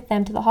go with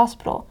them to the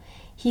hospital.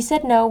 He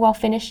said no while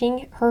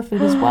finishing her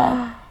food as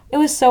well. It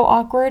was so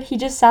awkward. He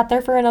just sat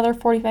there for another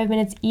 45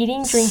 minutes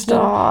eating, drinking,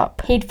 Stop.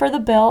 paid for the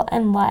bill,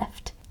 and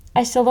left.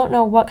 I still don't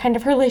know what kind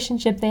of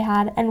relationship they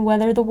had and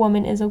whether the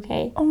woman is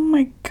okay. Oh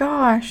my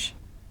gosh.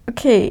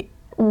 Okay,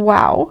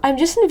 wow. I'm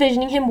just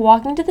envisioning him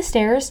walking to the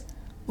stairs,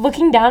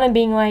 looking down and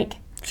being like,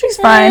 She's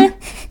fine.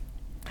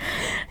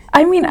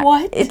 I mean,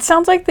 What? It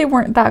sounds like they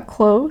weren't that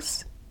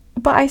close,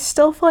 but I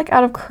still feel like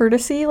out of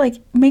courtesy, like,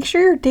 make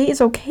sure your date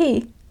is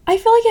okay. I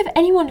feel like if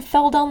anyone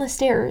fell down the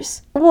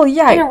stairs Well,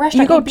 yeah, in a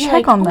restaurant, you go you'd be check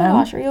like, on oh my them.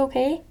 gosh, are you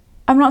okay?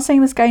 I'm not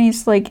saying this guy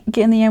needs to, like,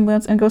 get in the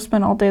ambulance and go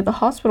spend all day at the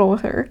hospital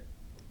with her.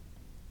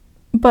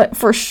 But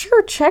for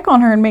sure, check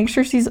on her and make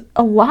sure she's I'm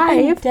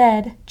alive.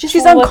 dead. Just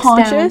She's looks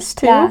unconscious, down.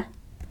 too? Yeah.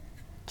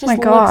 Just My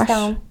looks gosh.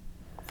 down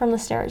from the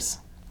stairs.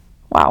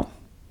 Wow.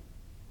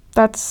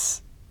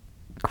 That's...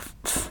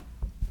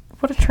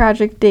 What a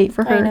tragic date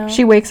for I her. know.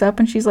 She wakes up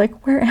and she's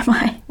like, where am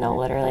I? No,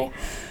 literally.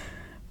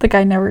 The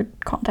guy never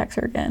contacts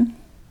her again.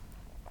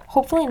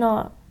 Hopefully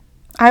not.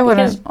 I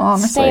wouldn't, Because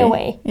honestly. stay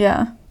away.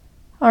 Yeah.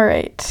 All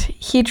right.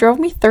 He drove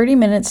me 30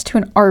 minutes to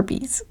an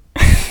Arby's.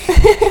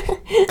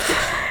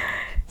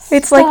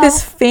 It's like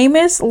this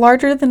famous,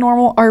 larger than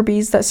normal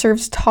Arby's that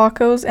serves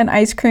tacos and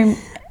ice cream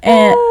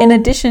and in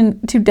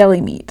addition to deli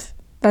meat.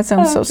 That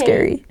sounds so Okay.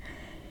 scary.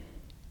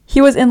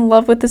 He was in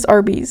love with this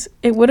Arby's.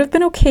 It would have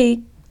been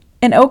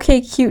an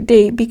okay cute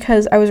date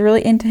because I was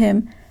really into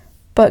him,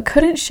 but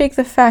couldn't shake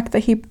the fact that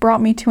he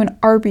brought me to an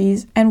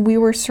Arby's and we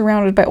were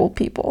surrounded by old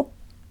people.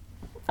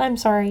 I'm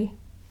sorry.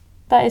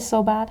 That is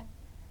so bad.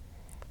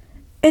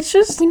 It's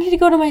just, We need to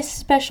go to my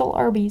special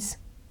Arby's.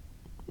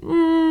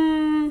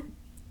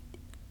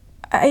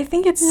 I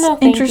think it's No,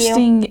 thank you.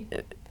 interesting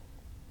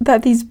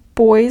that these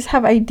boys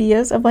have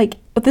ideas of like,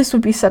 oh, this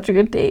would be such a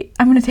good date.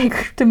 I'm going to take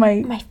her to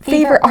my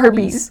favorite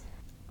Arby's.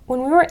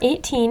 When we were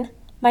 18,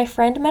 my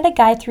friend met a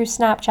guy through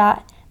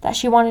Snapchat that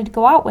she wanted to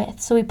go out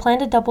with, so we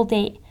planned a double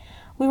date.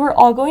 We were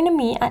all going to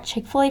meet at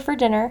Chick-fil-A for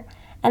dinner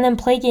and then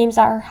play games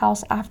at her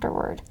house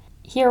afterward.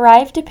 He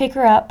arrived to pick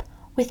her up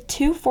with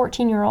 2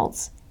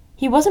 14-year-olds.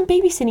 He wasn't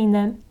babysitting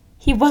them,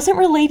 he wasn't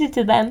related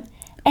to them,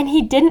 and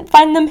he didn't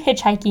find them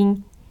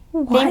hitchhiking.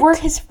 They were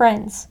his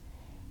friends.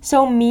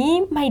 So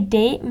me, my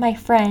date, my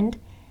friend,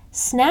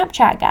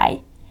 Snapchat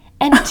guy,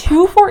 and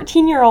 2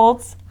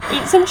 14-year-olds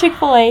ate some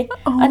Chick-fil-A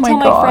until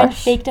my friend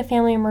gosh. faked a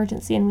family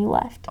emergency and we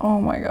left. Oh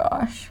my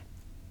gosh.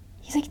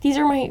 He's like, these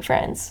are my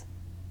friends.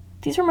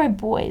 These are my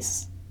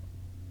boys.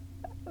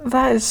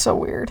 That is so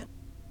weird.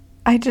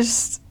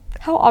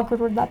 How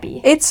awkward would that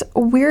be? It's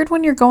weird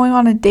when you're going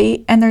on a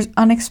date and there's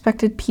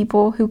unexpected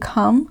people who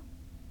come.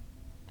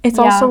 It's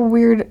Yeah. also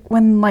weird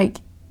when, like,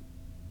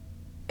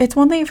 it's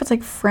one thing if it's,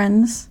 like,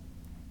 friends,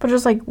 but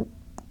just, like,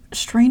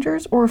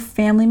 strangers or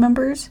family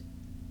members.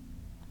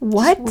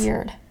 What? It's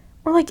weird.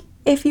 Or, like,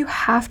 if you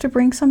have to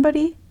bring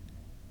somebody,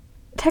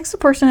 text the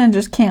person and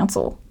just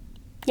cancel.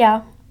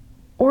 Yeah.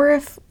 Or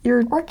if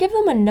you're... Or give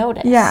them a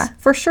notice. Yeah,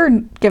 for sure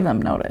give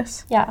them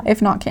notice. Yeah.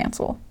 If not,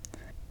 cancel.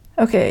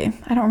 Okay,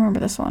 I don't remember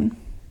this one.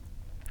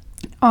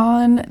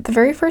 On the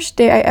very first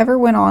date I ever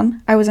went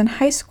on, I was in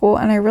high school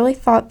and I really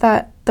thought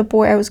that the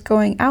boy I was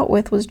going out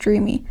with was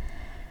dreamy.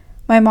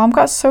 My mom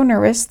got so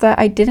nervous that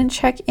I didn't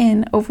check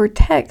in over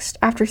text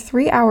after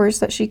 3 hours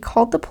that she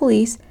called the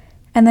police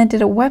and then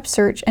did a web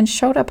search and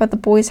showed up at the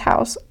boy's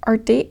house. Our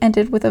date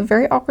ended with a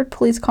very awkward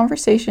police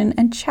conversation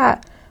and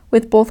chat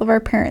with both of our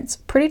parents.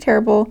 Pretty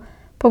terrible,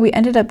 but we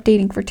ended up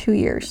dating for 2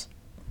 years.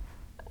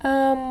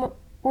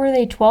 Were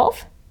they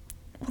 12?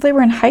 Well, they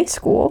were in high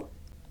school,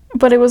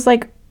 but it was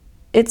like,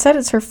 it said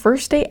it's her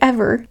first date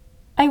ever.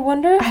 I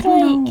wonder if, I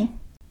don't know.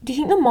 do you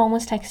think the mom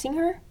was texting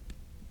her?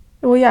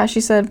 Well, yeah, she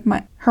said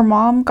her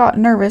mom got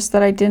nervous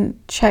that I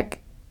didn't check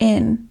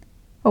in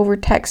over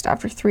text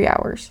after 3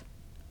 hours.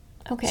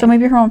 Okay. So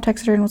maybe her mom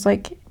texted her and was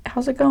like,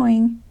 how's it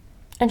going?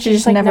 And She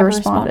just like, never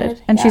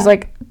responded. And she's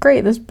like,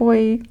 great, this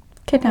boy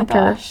kidnapped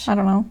her. gosh. I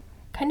don't know.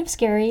 kind of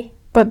scary.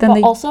 But then But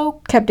they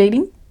also kept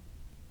dating?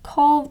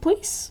 call the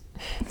police.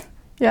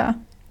 Yeah.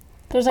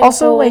 There's like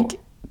Also, a whole- like,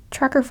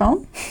 track her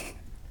phone?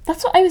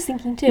 that's what I was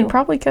thinking too. You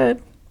probably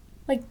could.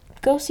 Like,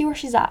 go see where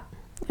she's at.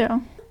 Yeah.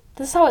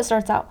 This is how it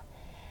starts out.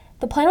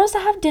 The plan was to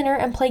have dinner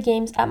and play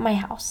games at my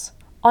house.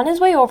 On his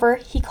way over,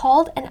 he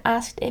called and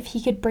asked if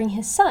he could bring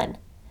his son.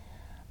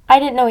 I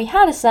didn't know he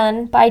had a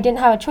son, but I didn't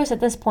have a choice at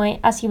this point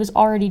as he was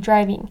already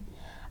driving.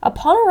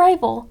 Upon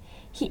arrival,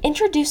 he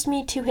introduced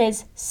me to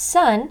his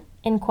son,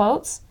 in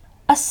quotes,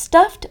 a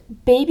stuffed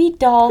baby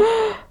doll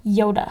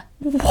Yoda.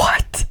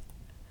 What?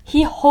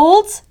 He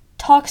holds,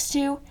 talks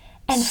to,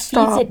 and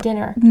Stop. feeds at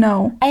dinner.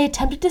 No. I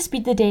attempted to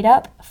speed the date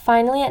up.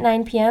 Finally, at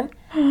 9 p.m.,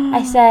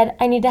 I said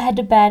I need to head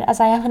to bed as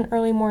I have an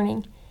early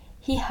morning.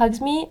 He hugs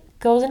me,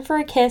 goes in for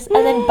a kiss,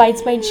 and then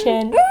bites my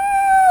chin.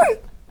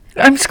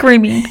 I'm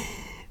screaming.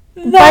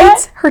 That,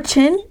 Bites her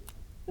chin?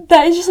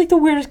 that is just like the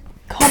weirdest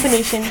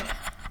combination.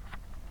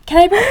 Can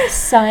I bring my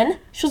son?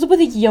 Shows up with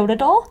a Yoda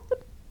doll?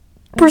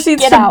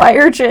 Proceeds Get to out. bite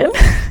her chin?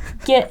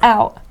 Get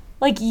out.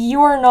 Like,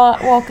 you are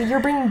not welcome. You're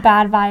bringing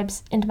bad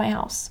vibes into my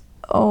house.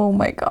 Oh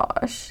my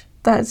gosh.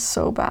 That's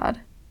so bad.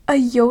 A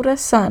Yoda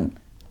son.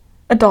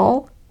 A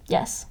doll?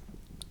 Yes.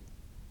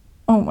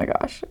 Oh my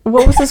gosh.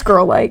 What was this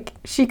girl like?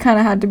 She kind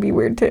of had to be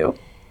weird too.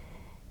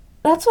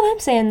 That's what I'm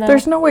saying, though.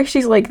 There's no way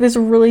she's like this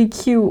really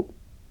cute,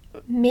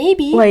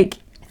 Maybe. like,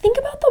 Think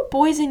about the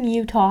boys in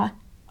Utah.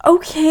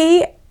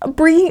 okay,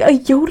 bringing a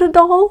Yoda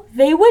doll?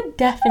 They would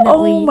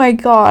definitely. Oh my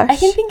gosh. I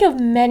can think of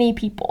many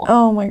people.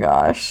 Oh my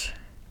gosh.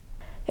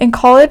 In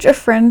college, a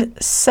friend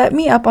set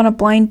me up on a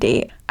blind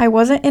date. I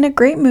wasn't in a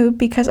great mood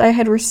because I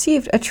had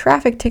received a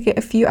traffic ticket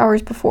a few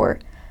hours before.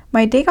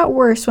 My day got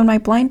worse when my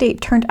blind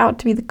date turned out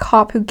to be the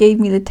cop who gave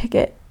me the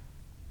ticket.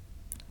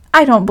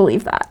 I don't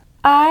believe that.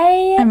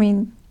 I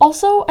mean,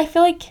 Also, I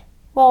feel like,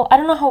 well, I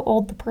don't know how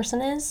old the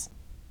person is.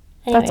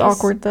 that's Anyways.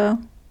 awkward though.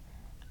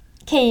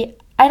 Okay,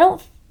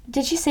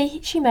 did she say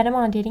she met him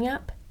on a dating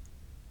app?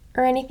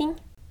 Or anything?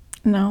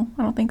 No,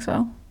 I don't think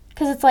so.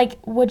 Because it's like,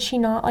 would she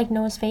not, like,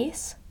 know his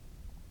face?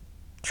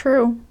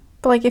 True.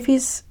 But like if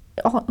he's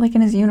all, like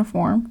in his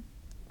uniform.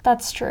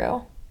 That's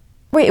true.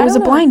 Wait, it I was a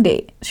don't know. blind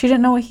date. She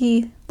didn't know what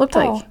he looked Oh.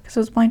 like because it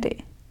was a blind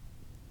date.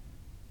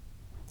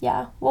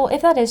 Yeah. Well,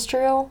 if that is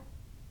true,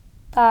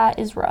 that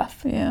is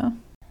rough. Yeah.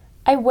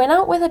 I went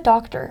out with a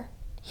doctor.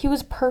 He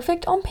was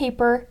perfect on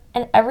paper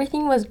and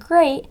everything was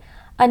great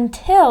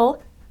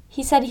until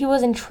he said he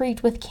was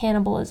intrigued with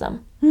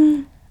cannibalism.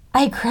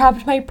 I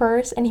grabbed my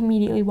purse and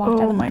immediately walked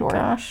out Oh of the my door.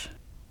 gosh.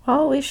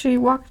 Well, at least she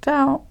walked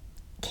out.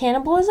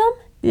 Cannibalism?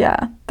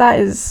 Yeah, that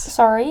is.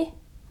 Sorry.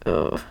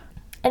 Ugh.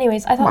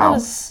 Anyways, I thought that Wow.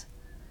 was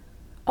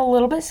a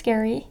little bit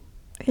scary.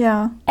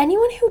 Yeah.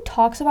 Anyone who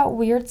talks about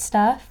weird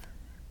stuff,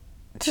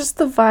 Just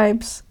the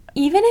vibes.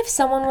 even if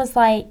someone was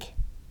like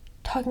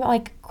talking about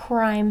like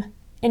crime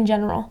in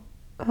general.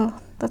 Oh,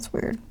 that's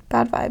weird.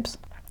 Bad vibes.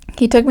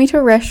 He took me to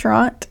a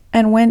restaurant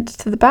and went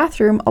to the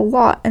bathroom a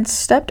lot and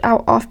stepped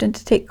out often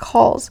to take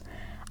calls.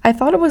 I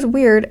thought it was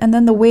weird, and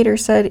then the waiter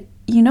said,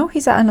 "You know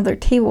he's at another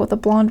table with a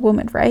blonde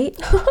woman, right?"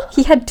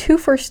 He had 2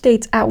 first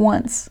dates at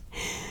once.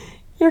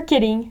 You're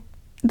kidding.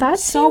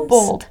 That's So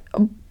bold.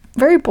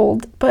 Very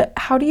bold, but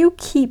how do you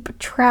keep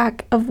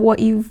track of what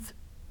you've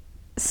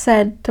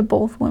said to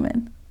both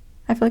women?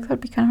 I feel like that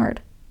would be kind of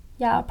hard.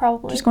 Yeah,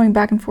 probably. Just going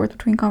back and forth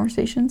between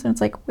conversations, and it's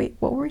like, wait,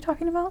 what were we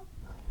talking about?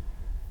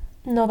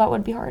 No, that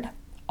would be hard.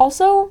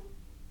 Also,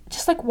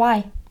 just like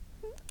why?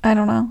 I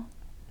don't know.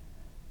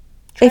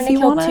 Trying If to you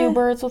kill wanna- 2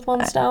 birds with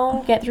 1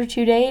 stone, get through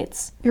 2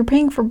 dates. You're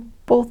paying for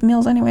both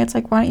meals anyway. It's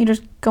like, why don't you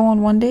just go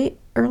on one date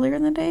earlier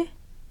in the day,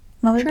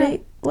 another True.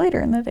 date later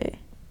in the day?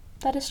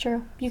 That is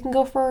true. You can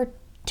go for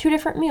 2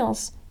 different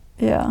meals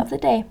Yeah, of the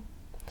day.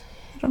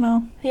 I don't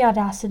know. The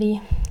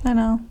audacity. I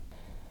know.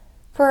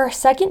 For our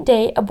second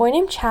date, a boy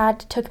named Chad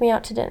took me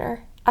out to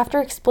dinner. After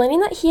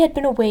explaining that he had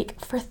been awake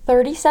for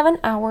 37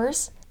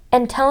 hours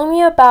and telling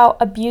me about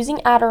abusing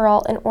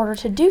Adderall in order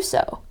to do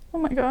so, Oh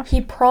my gosh. he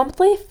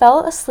promptly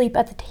fell asleep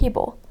at the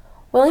table.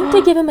 Willing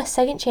to give him a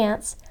second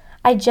chance,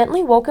 I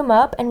gently woke him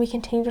up and we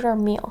continued our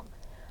meal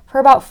for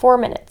about 4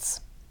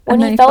 minutes. When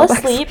And then he he fell fell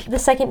back asleep asleep. the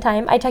second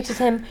time, I texted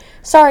him,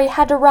 sorry,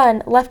 had to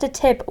run, left a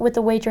tip with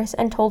the waitress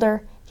and told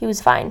her he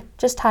was fine,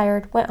 just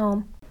tired, went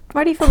home.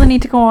 Why do you feel the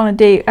need to go on a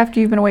date after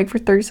you've been awake for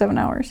 37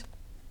 hours?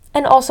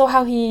 And also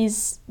how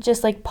he's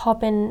just like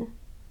popping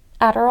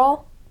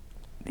Adderall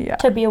Yeah.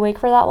 to be awake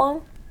for that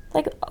long.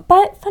 Like,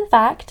 but fun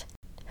fact,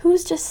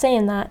 who's just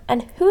saying that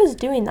and who is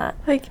doing that?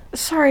 Like,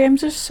 sorry, I'm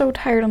just so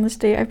tired on this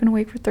date. I've been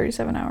awake for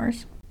 37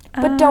 hours.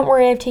 But don't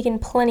worry, I've taken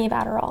plenty of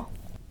Adderall.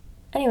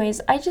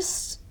 Anyways, I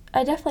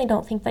definitely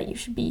don't think that you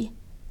should be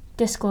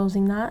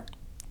disclosing that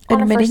on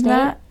a Admitting first date.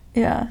 that?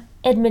 Yeah.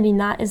 Admitting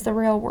that is the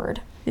real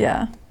word.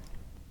 Yeah.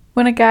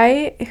 When a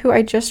guy who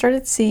I just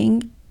started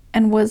seeing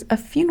and was a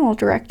funeral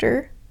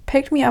director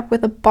picked me up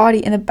with a body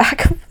in the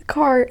back of the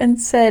car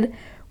and said,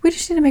 we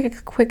just need to make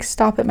a quick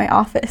stop at my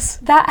office.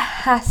 That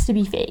has to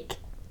be fake.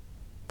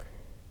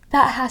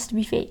 That has to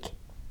be fake.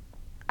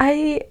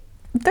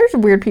 There's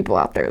weird people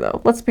out there,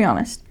 though. Let's be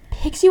honest.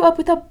 Picks you up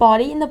with a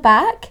body in the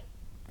back?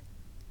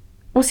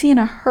 Was he in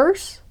a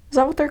hearse? Is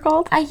that what they're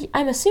called?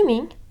 I'm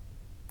assuming.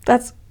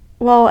 That's,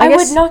 well, I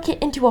guess. would not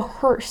get into a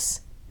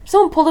hearse. If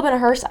someone pulled up in a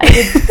hearse, I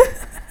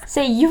would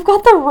say, you've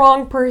got the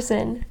wrong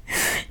person.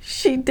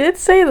 She did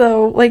say,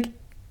 though, like,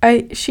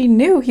 she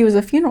knew he was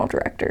a funeral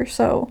director,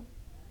 so.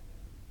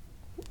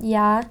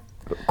 Yeah.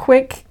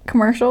 Quick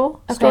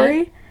commercial Okay.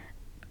 story.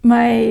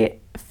 My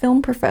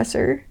film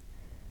professor,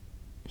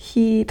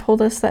 he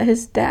told us that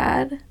his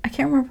dad, I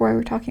can't remember why we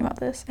were talking about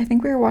this. I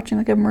think we were watching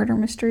like a murder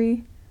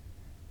mystery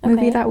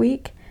movie Okay. that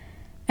week.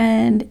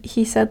 And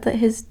he said that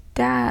his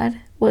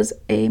dad was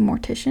a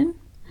mortician.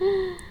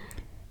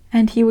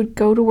 And he would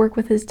go to work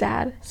with his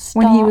dad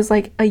when he Stop. was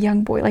like a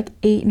young boy, like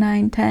 8,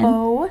 9, 10.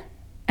 Oh.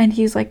 And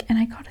he was like, and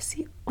I got to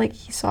see, like,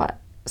 he saw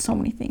so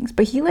many things.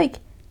 But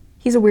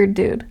he's a weird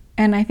dude.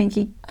 And I think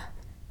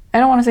I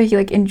don't want to say he,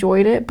 like,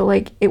 enjoyed it, but,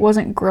 like, it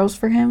wasn't gross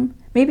for him.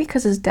 Maybe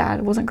because his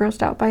dad wasn't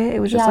grossed out by it. It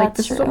was just Yeah, like, that's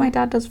this is what true. my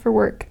dad does for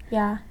work.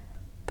 Yeah.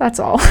 That's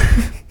all.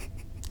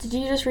 Did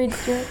you just read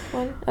your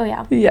one? Oh,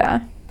 yeah.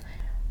 Yeah.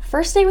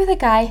 First date with a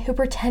guy who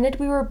pretended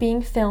we were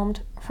being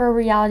filmed for a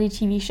reality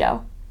TV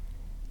show.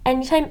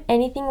 Anytime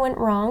anything went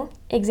wrong,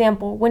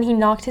 example, when he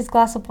knocked his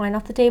glass of wine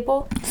off the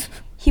table,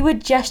 he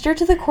would gesture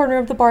to the corner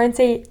of the bar and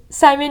say,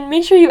 Simon,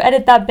 make sure you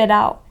edit that bit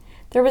out.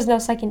 There was no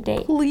second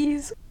date.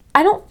 Please.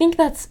 I don't think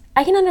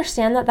I can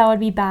understand that would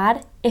be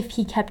bad if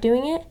he kept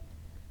doing it,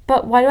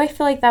 but why do I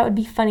feel like that would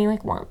be funny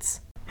like once?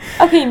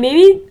 Okay,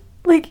 maybe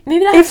Like, that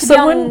if has to be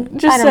someone on,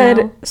 just I don't said,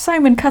 know.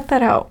 Simon, cut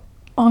that out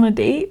on a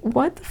date,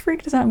 what the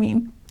freak does that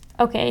mean?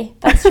 Okay,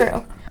 that's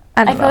true.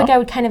 I I don't feel know. like I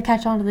would kind of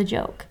catch on to the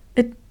joke.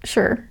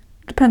 Sure.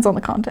 Depends on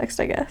the context,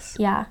 I guess.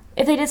 Yeah.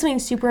 If they did something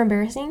super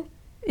embarrassing,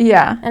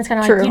 Yeah. and it's kind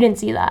of True. like, you didn't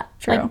see that.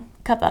 True. Like,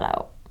 cut that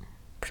out.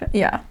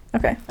 Yeah.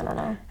 Okay. I don't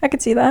know. I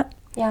could see that.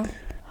 Yeah.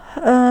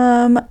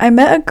 I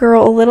met a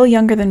girl a little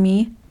younger than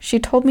me. She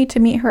told me to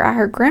meet her at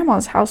her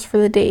grandma's house for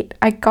the date.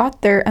 I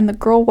got there and the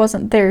girl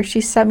wasn't there.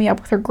 She set me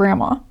up with her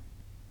grandma.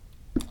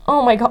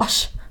 Oh my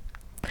gosh.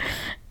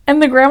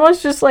 And the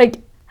grandma's just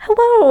like,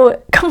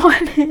 hello, come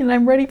on in.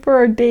 I'm ready for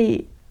our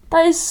date.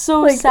 That is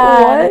so Like,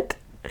 sad.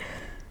 what?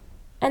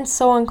 And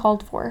so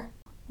uncalled for.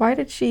 Why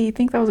did she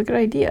think that was a good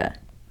idea?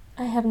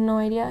 I have no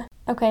idea.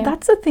 Okay.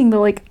 That's the thing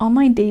though, like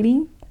online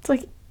dating, it's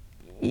like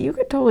you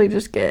could totally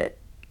just get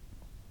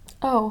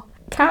oh,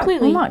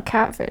 completely. well, not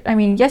catfish. I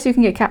mean, yes, you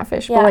can get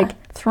catfish, Yeah. but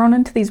like thrown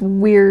into these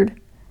weird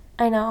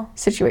I know.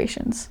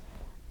 situations.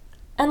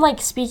 And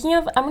like, speaking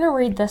of, I'm going to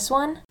read this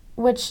one,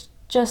 which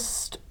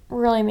just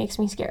really makes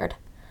me scared.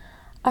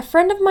 A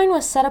friend of mine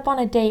was set up on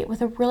a date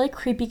with a really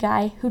creepy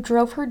guy who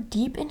drove her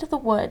deep into the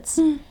woods,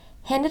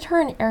 handed her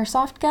an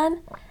airsoft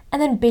gun,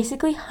 and then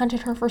basically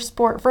hunted her for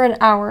sport for an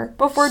hour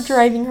before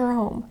driving her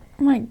home.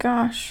 Oh my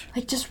gosh.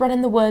 Like, just run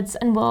in the woods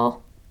and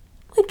we'll...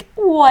 Like,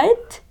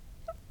 what?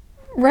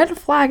 Red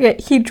flag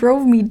it. He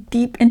drove me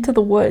deep into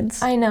the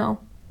woods. I know.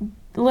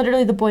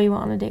 Literally the boy you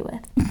went on a date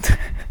with.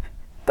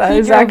 That He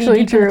is drove you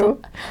actually deep into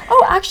true.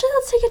 Oh, actually,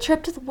 let's take a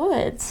trip to the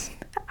woods.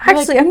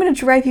 Actually, I'm going to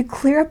drive you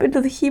clear up into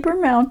the Heber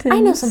Mountains. I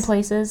know some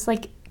places.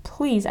 Like,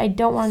 please, I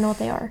don't want to know what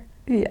they are.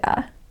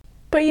 Yeah.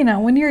 But you know,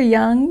 when you're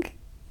young,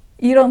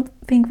 you don't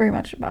think very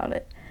much about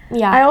it.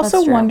 Yeah, I also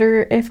that's true.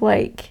 wonder if,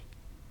 like,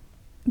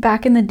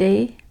 back in the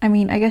day, I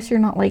mean, I guess you're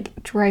not, like,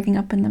 driving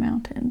up in the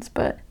mountains,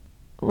 but,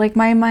 like,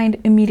 my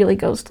mind immediately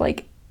goes to,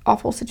 like,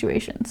 awful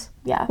situations,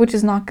 Yeah, which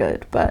is not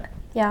good, but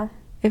yeah,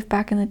 if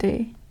back in the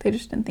day, they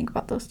just didn't think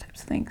about those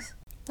types of things.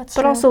 that's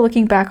But true. also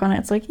looking back on it,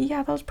 it's like,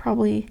 yeah, that was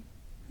probably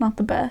not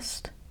the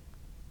best.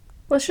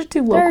 Let's just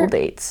do local They're-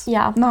 dates.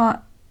 yeah.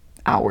 Not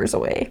hours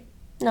away.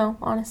 No,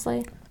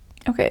 honestly.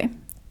 Okay.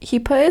 He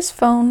put his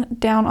phone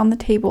down on the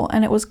table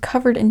and it was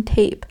covered in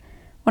tape.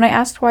 When I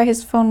asked why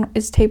his phone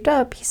is taped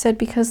up, he said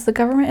because the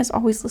government is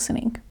always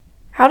listening.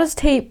 How does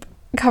tape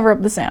cover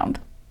up the sound?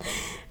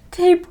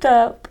 Taped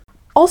up.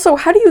 Also,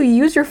 how do you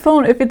use your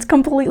phone if it's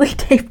completely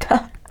taped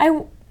up?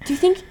 Do you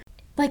think,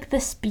 like, the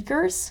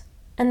speakers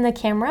and the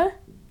camera?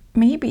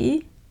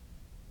 Maybe.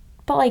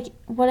 But, like,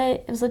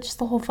 was it just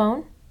the whole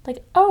phone?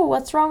 Like, oh,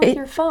 what's wrong with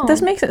your phone?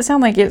 This makes it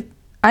sound like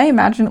I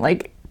imagine it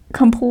like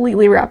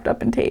completely wrapped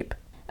up in tape.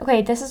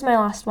 Okay, this is my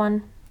last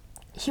one.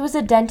 He was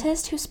a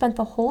dentist who spent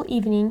the whole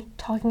evening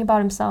talking about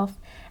himself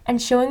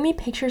and showing me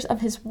pictures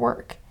of his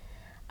work.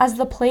 As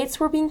the plates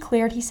were being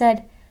cleared, he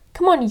said,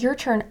 "Come on, your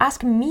turn.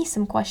 Ask me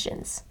some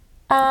questions."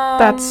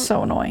 That's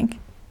so annoying.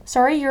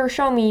 Sorry, you're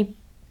showing me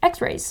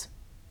x-rays.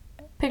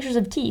 Pictures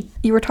of teeth.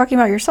 You were talking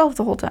about yourself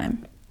the whole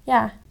time.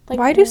 Yeah. Like,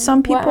 why do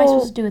some what am I people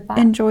supposed to do with that?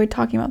 enjoy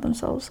talking about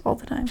themselves all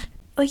the time?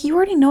 Like, you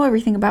already know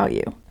everything about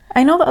you.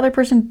 I know the other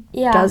person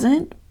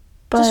doesn't,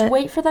 but... Just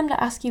wait for them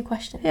to ask you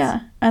questions.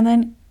 Yeah, and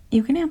then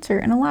you can answer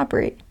and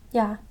elaborate.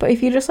 Yeah. But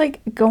if you just,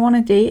 like, go on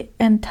a date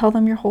and tell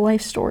them your whole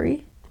life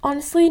story...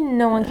 Honestly,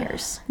 no one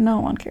cares. No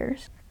one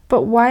cares.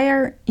 But why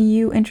are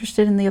you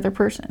interested in the other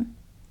person?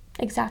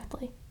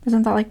 Exactly.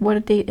 Isn't that, like, what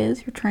a date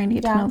is? You're trying to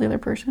get to know the other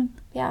person?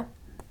 Yeah.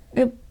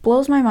 It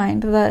blows my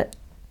mind that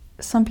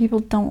some people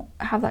don't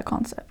have that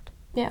concept.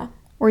 Yeah.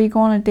 Or you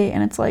go on a date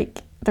and it's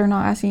like, they're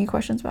not asking you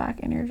questions back,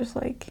 and you're just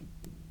like...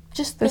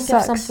 Just think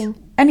of something.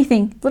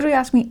 Anything. Literally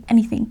ask me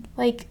anything.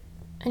 Like,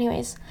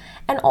 anyways.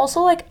 And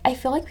also, like, I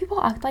feel like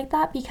people act like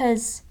that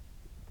because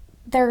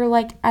they're,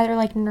 like, either,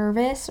 like,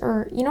 nervous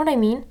or, you know what I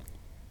mean?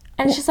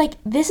 And it's just like,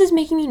 this is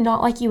making me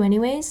not like you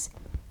anyways.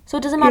 So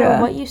it doesn't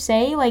matter what you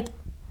say. Like,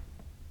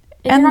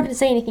 if you're not going to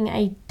say anything,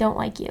 I don't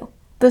like you.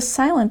 The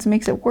silence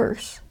makes it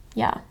worse.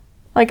 Yeah.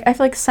 Like, I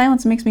feel like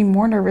silence makes me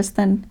more nervous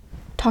than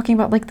talking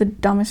about, like, the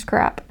dumbest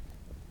crap.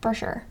 For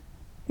sure.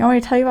 You want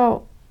me to tell you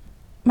about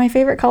my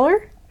favorite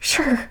color?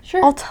 Sure.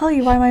 Sure. I'll tell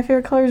you why my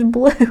favorite color is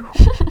blue.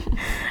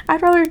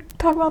 I'd rather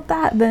talk about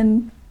that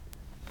than,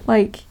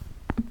 like,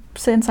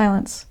 sit in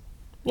silence.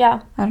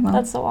 Yeah. I don't know.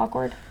 That's so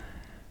awkward.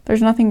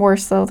 There's nothing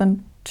worse, though,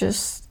 than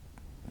just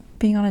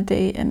being on a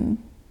date and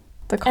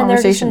the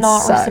conversation and they're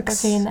just not sucks.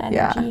 reciprocating the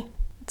energy. Yeah.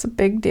 It's a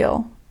big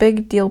deal.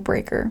 Big deal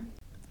breaker.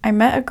 I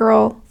met a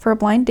girl for a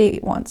blind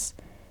date once.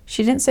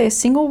 She didn't say a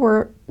single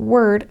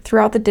word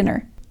throughout the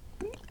dinner.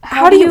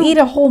 How do you eat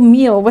a whole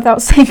meal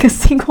without saying a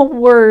single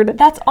word?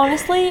 That's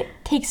honestly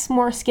takes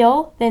more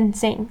skill than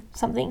saying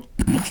something.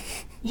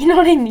 You know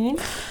what I mean?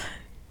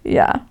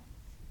 Yeah.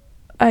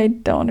 I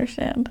don't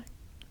understand.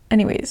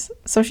 Anyways,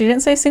 so she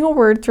didn't say a single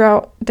word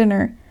throughout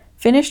dinner,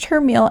 finished her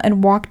meal,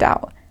 and walked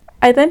out.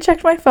 I then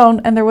checked my phone,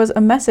 and there was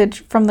a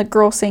message from the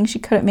girl saying she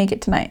couldn't make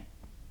it tonight.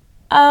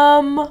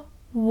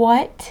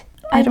 What?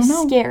 I don't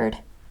know. I'm scared.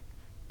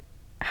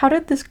 How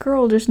did this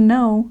girl just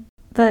know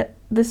that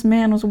this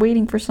man was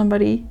waiting for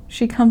somebody?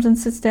 She comes and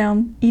sits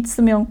down, eats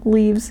the meal,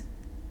 leaves.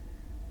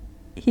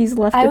 He's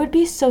left. I would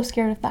be so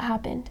scared if that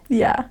happened.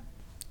 Yeah.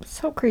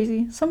 So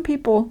crazy. Some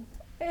people,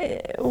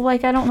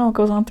 like, I don't know what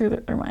goes on through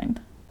their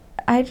mind.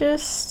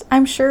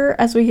 I'm sure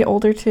as we get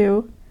older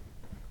too,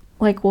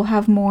 like, we'll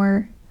have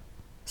more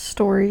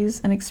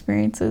stories and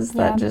experiences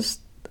that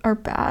just are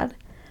bad.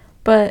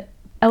 But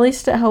at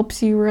least it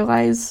helps you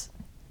realize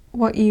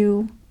what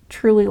you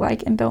truly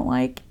like and don't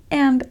like.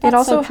 And it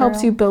also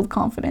helps you build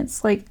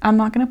confidence. Like, I'm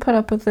not going to put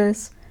up with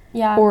this.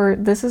 Yeah. Or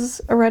this is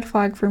a red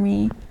flag for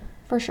me.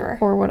 For sure.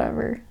 Or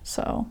whatever.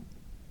 So.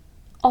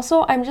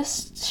 Also, I'm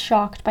just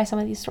shocked by some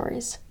of these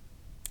stories.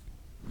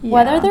 Yeah.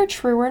 Whether they're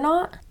true or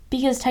not,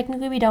 because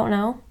technically we don't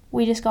know.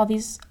 We just got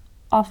these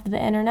off of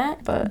the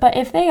internet. But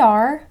if they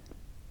are,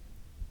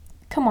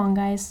 come on,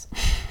 guys.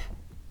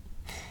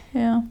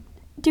 Yeah.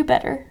 Do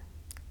better.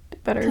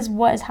 Better. Because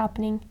what is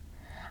happening?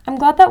 I'm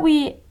glad that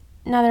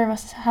neither of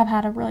us have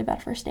had a really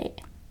bad first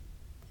date.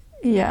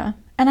 Yeah.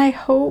 And I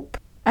hope,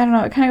 I don't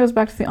know, it kind of goes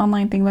back to the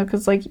online thing though,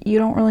 because, like, you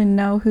don't really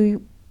know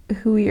who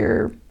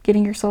you're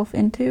getting yourself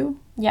into.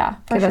 Yeah,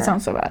 for okay, sure. That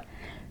sounds so bad.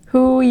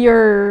 Who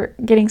you're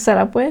getting set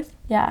up with.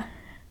 Yeah.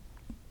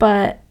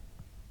 But,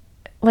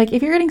 like,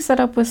 if you're getting set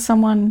up with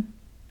someone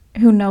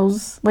who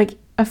knows, like,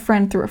 a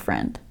friend through a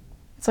friend,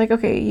 it's like,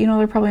 okay, you know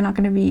they're probably not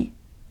going to be...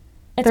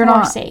 They're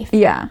more safe.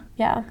 Yeah.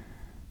 Yeah.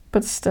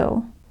 But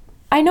still.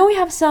 I know we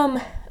have some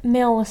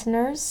male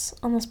listeners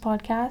on this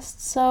podcast,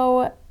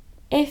 so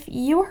if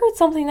you heard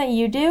something that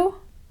you do,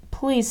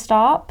 please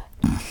stop.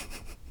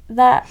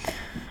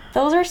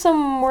 Those are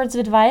some words of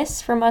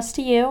advice from us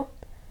to you.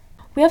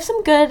 We have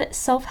some good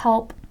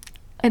self-help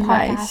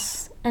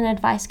podcasts and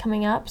advice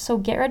coming up, so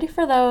get ready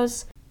for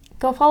those.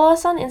 Go follow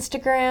us on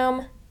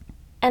Instagram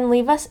and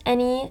leave us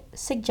any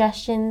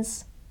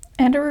suggestions.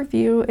 And a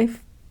review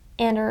if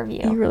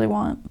you really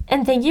want.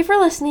 And thank you for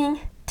listening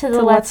to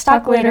the Let's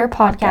Talk Later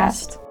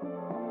podcast.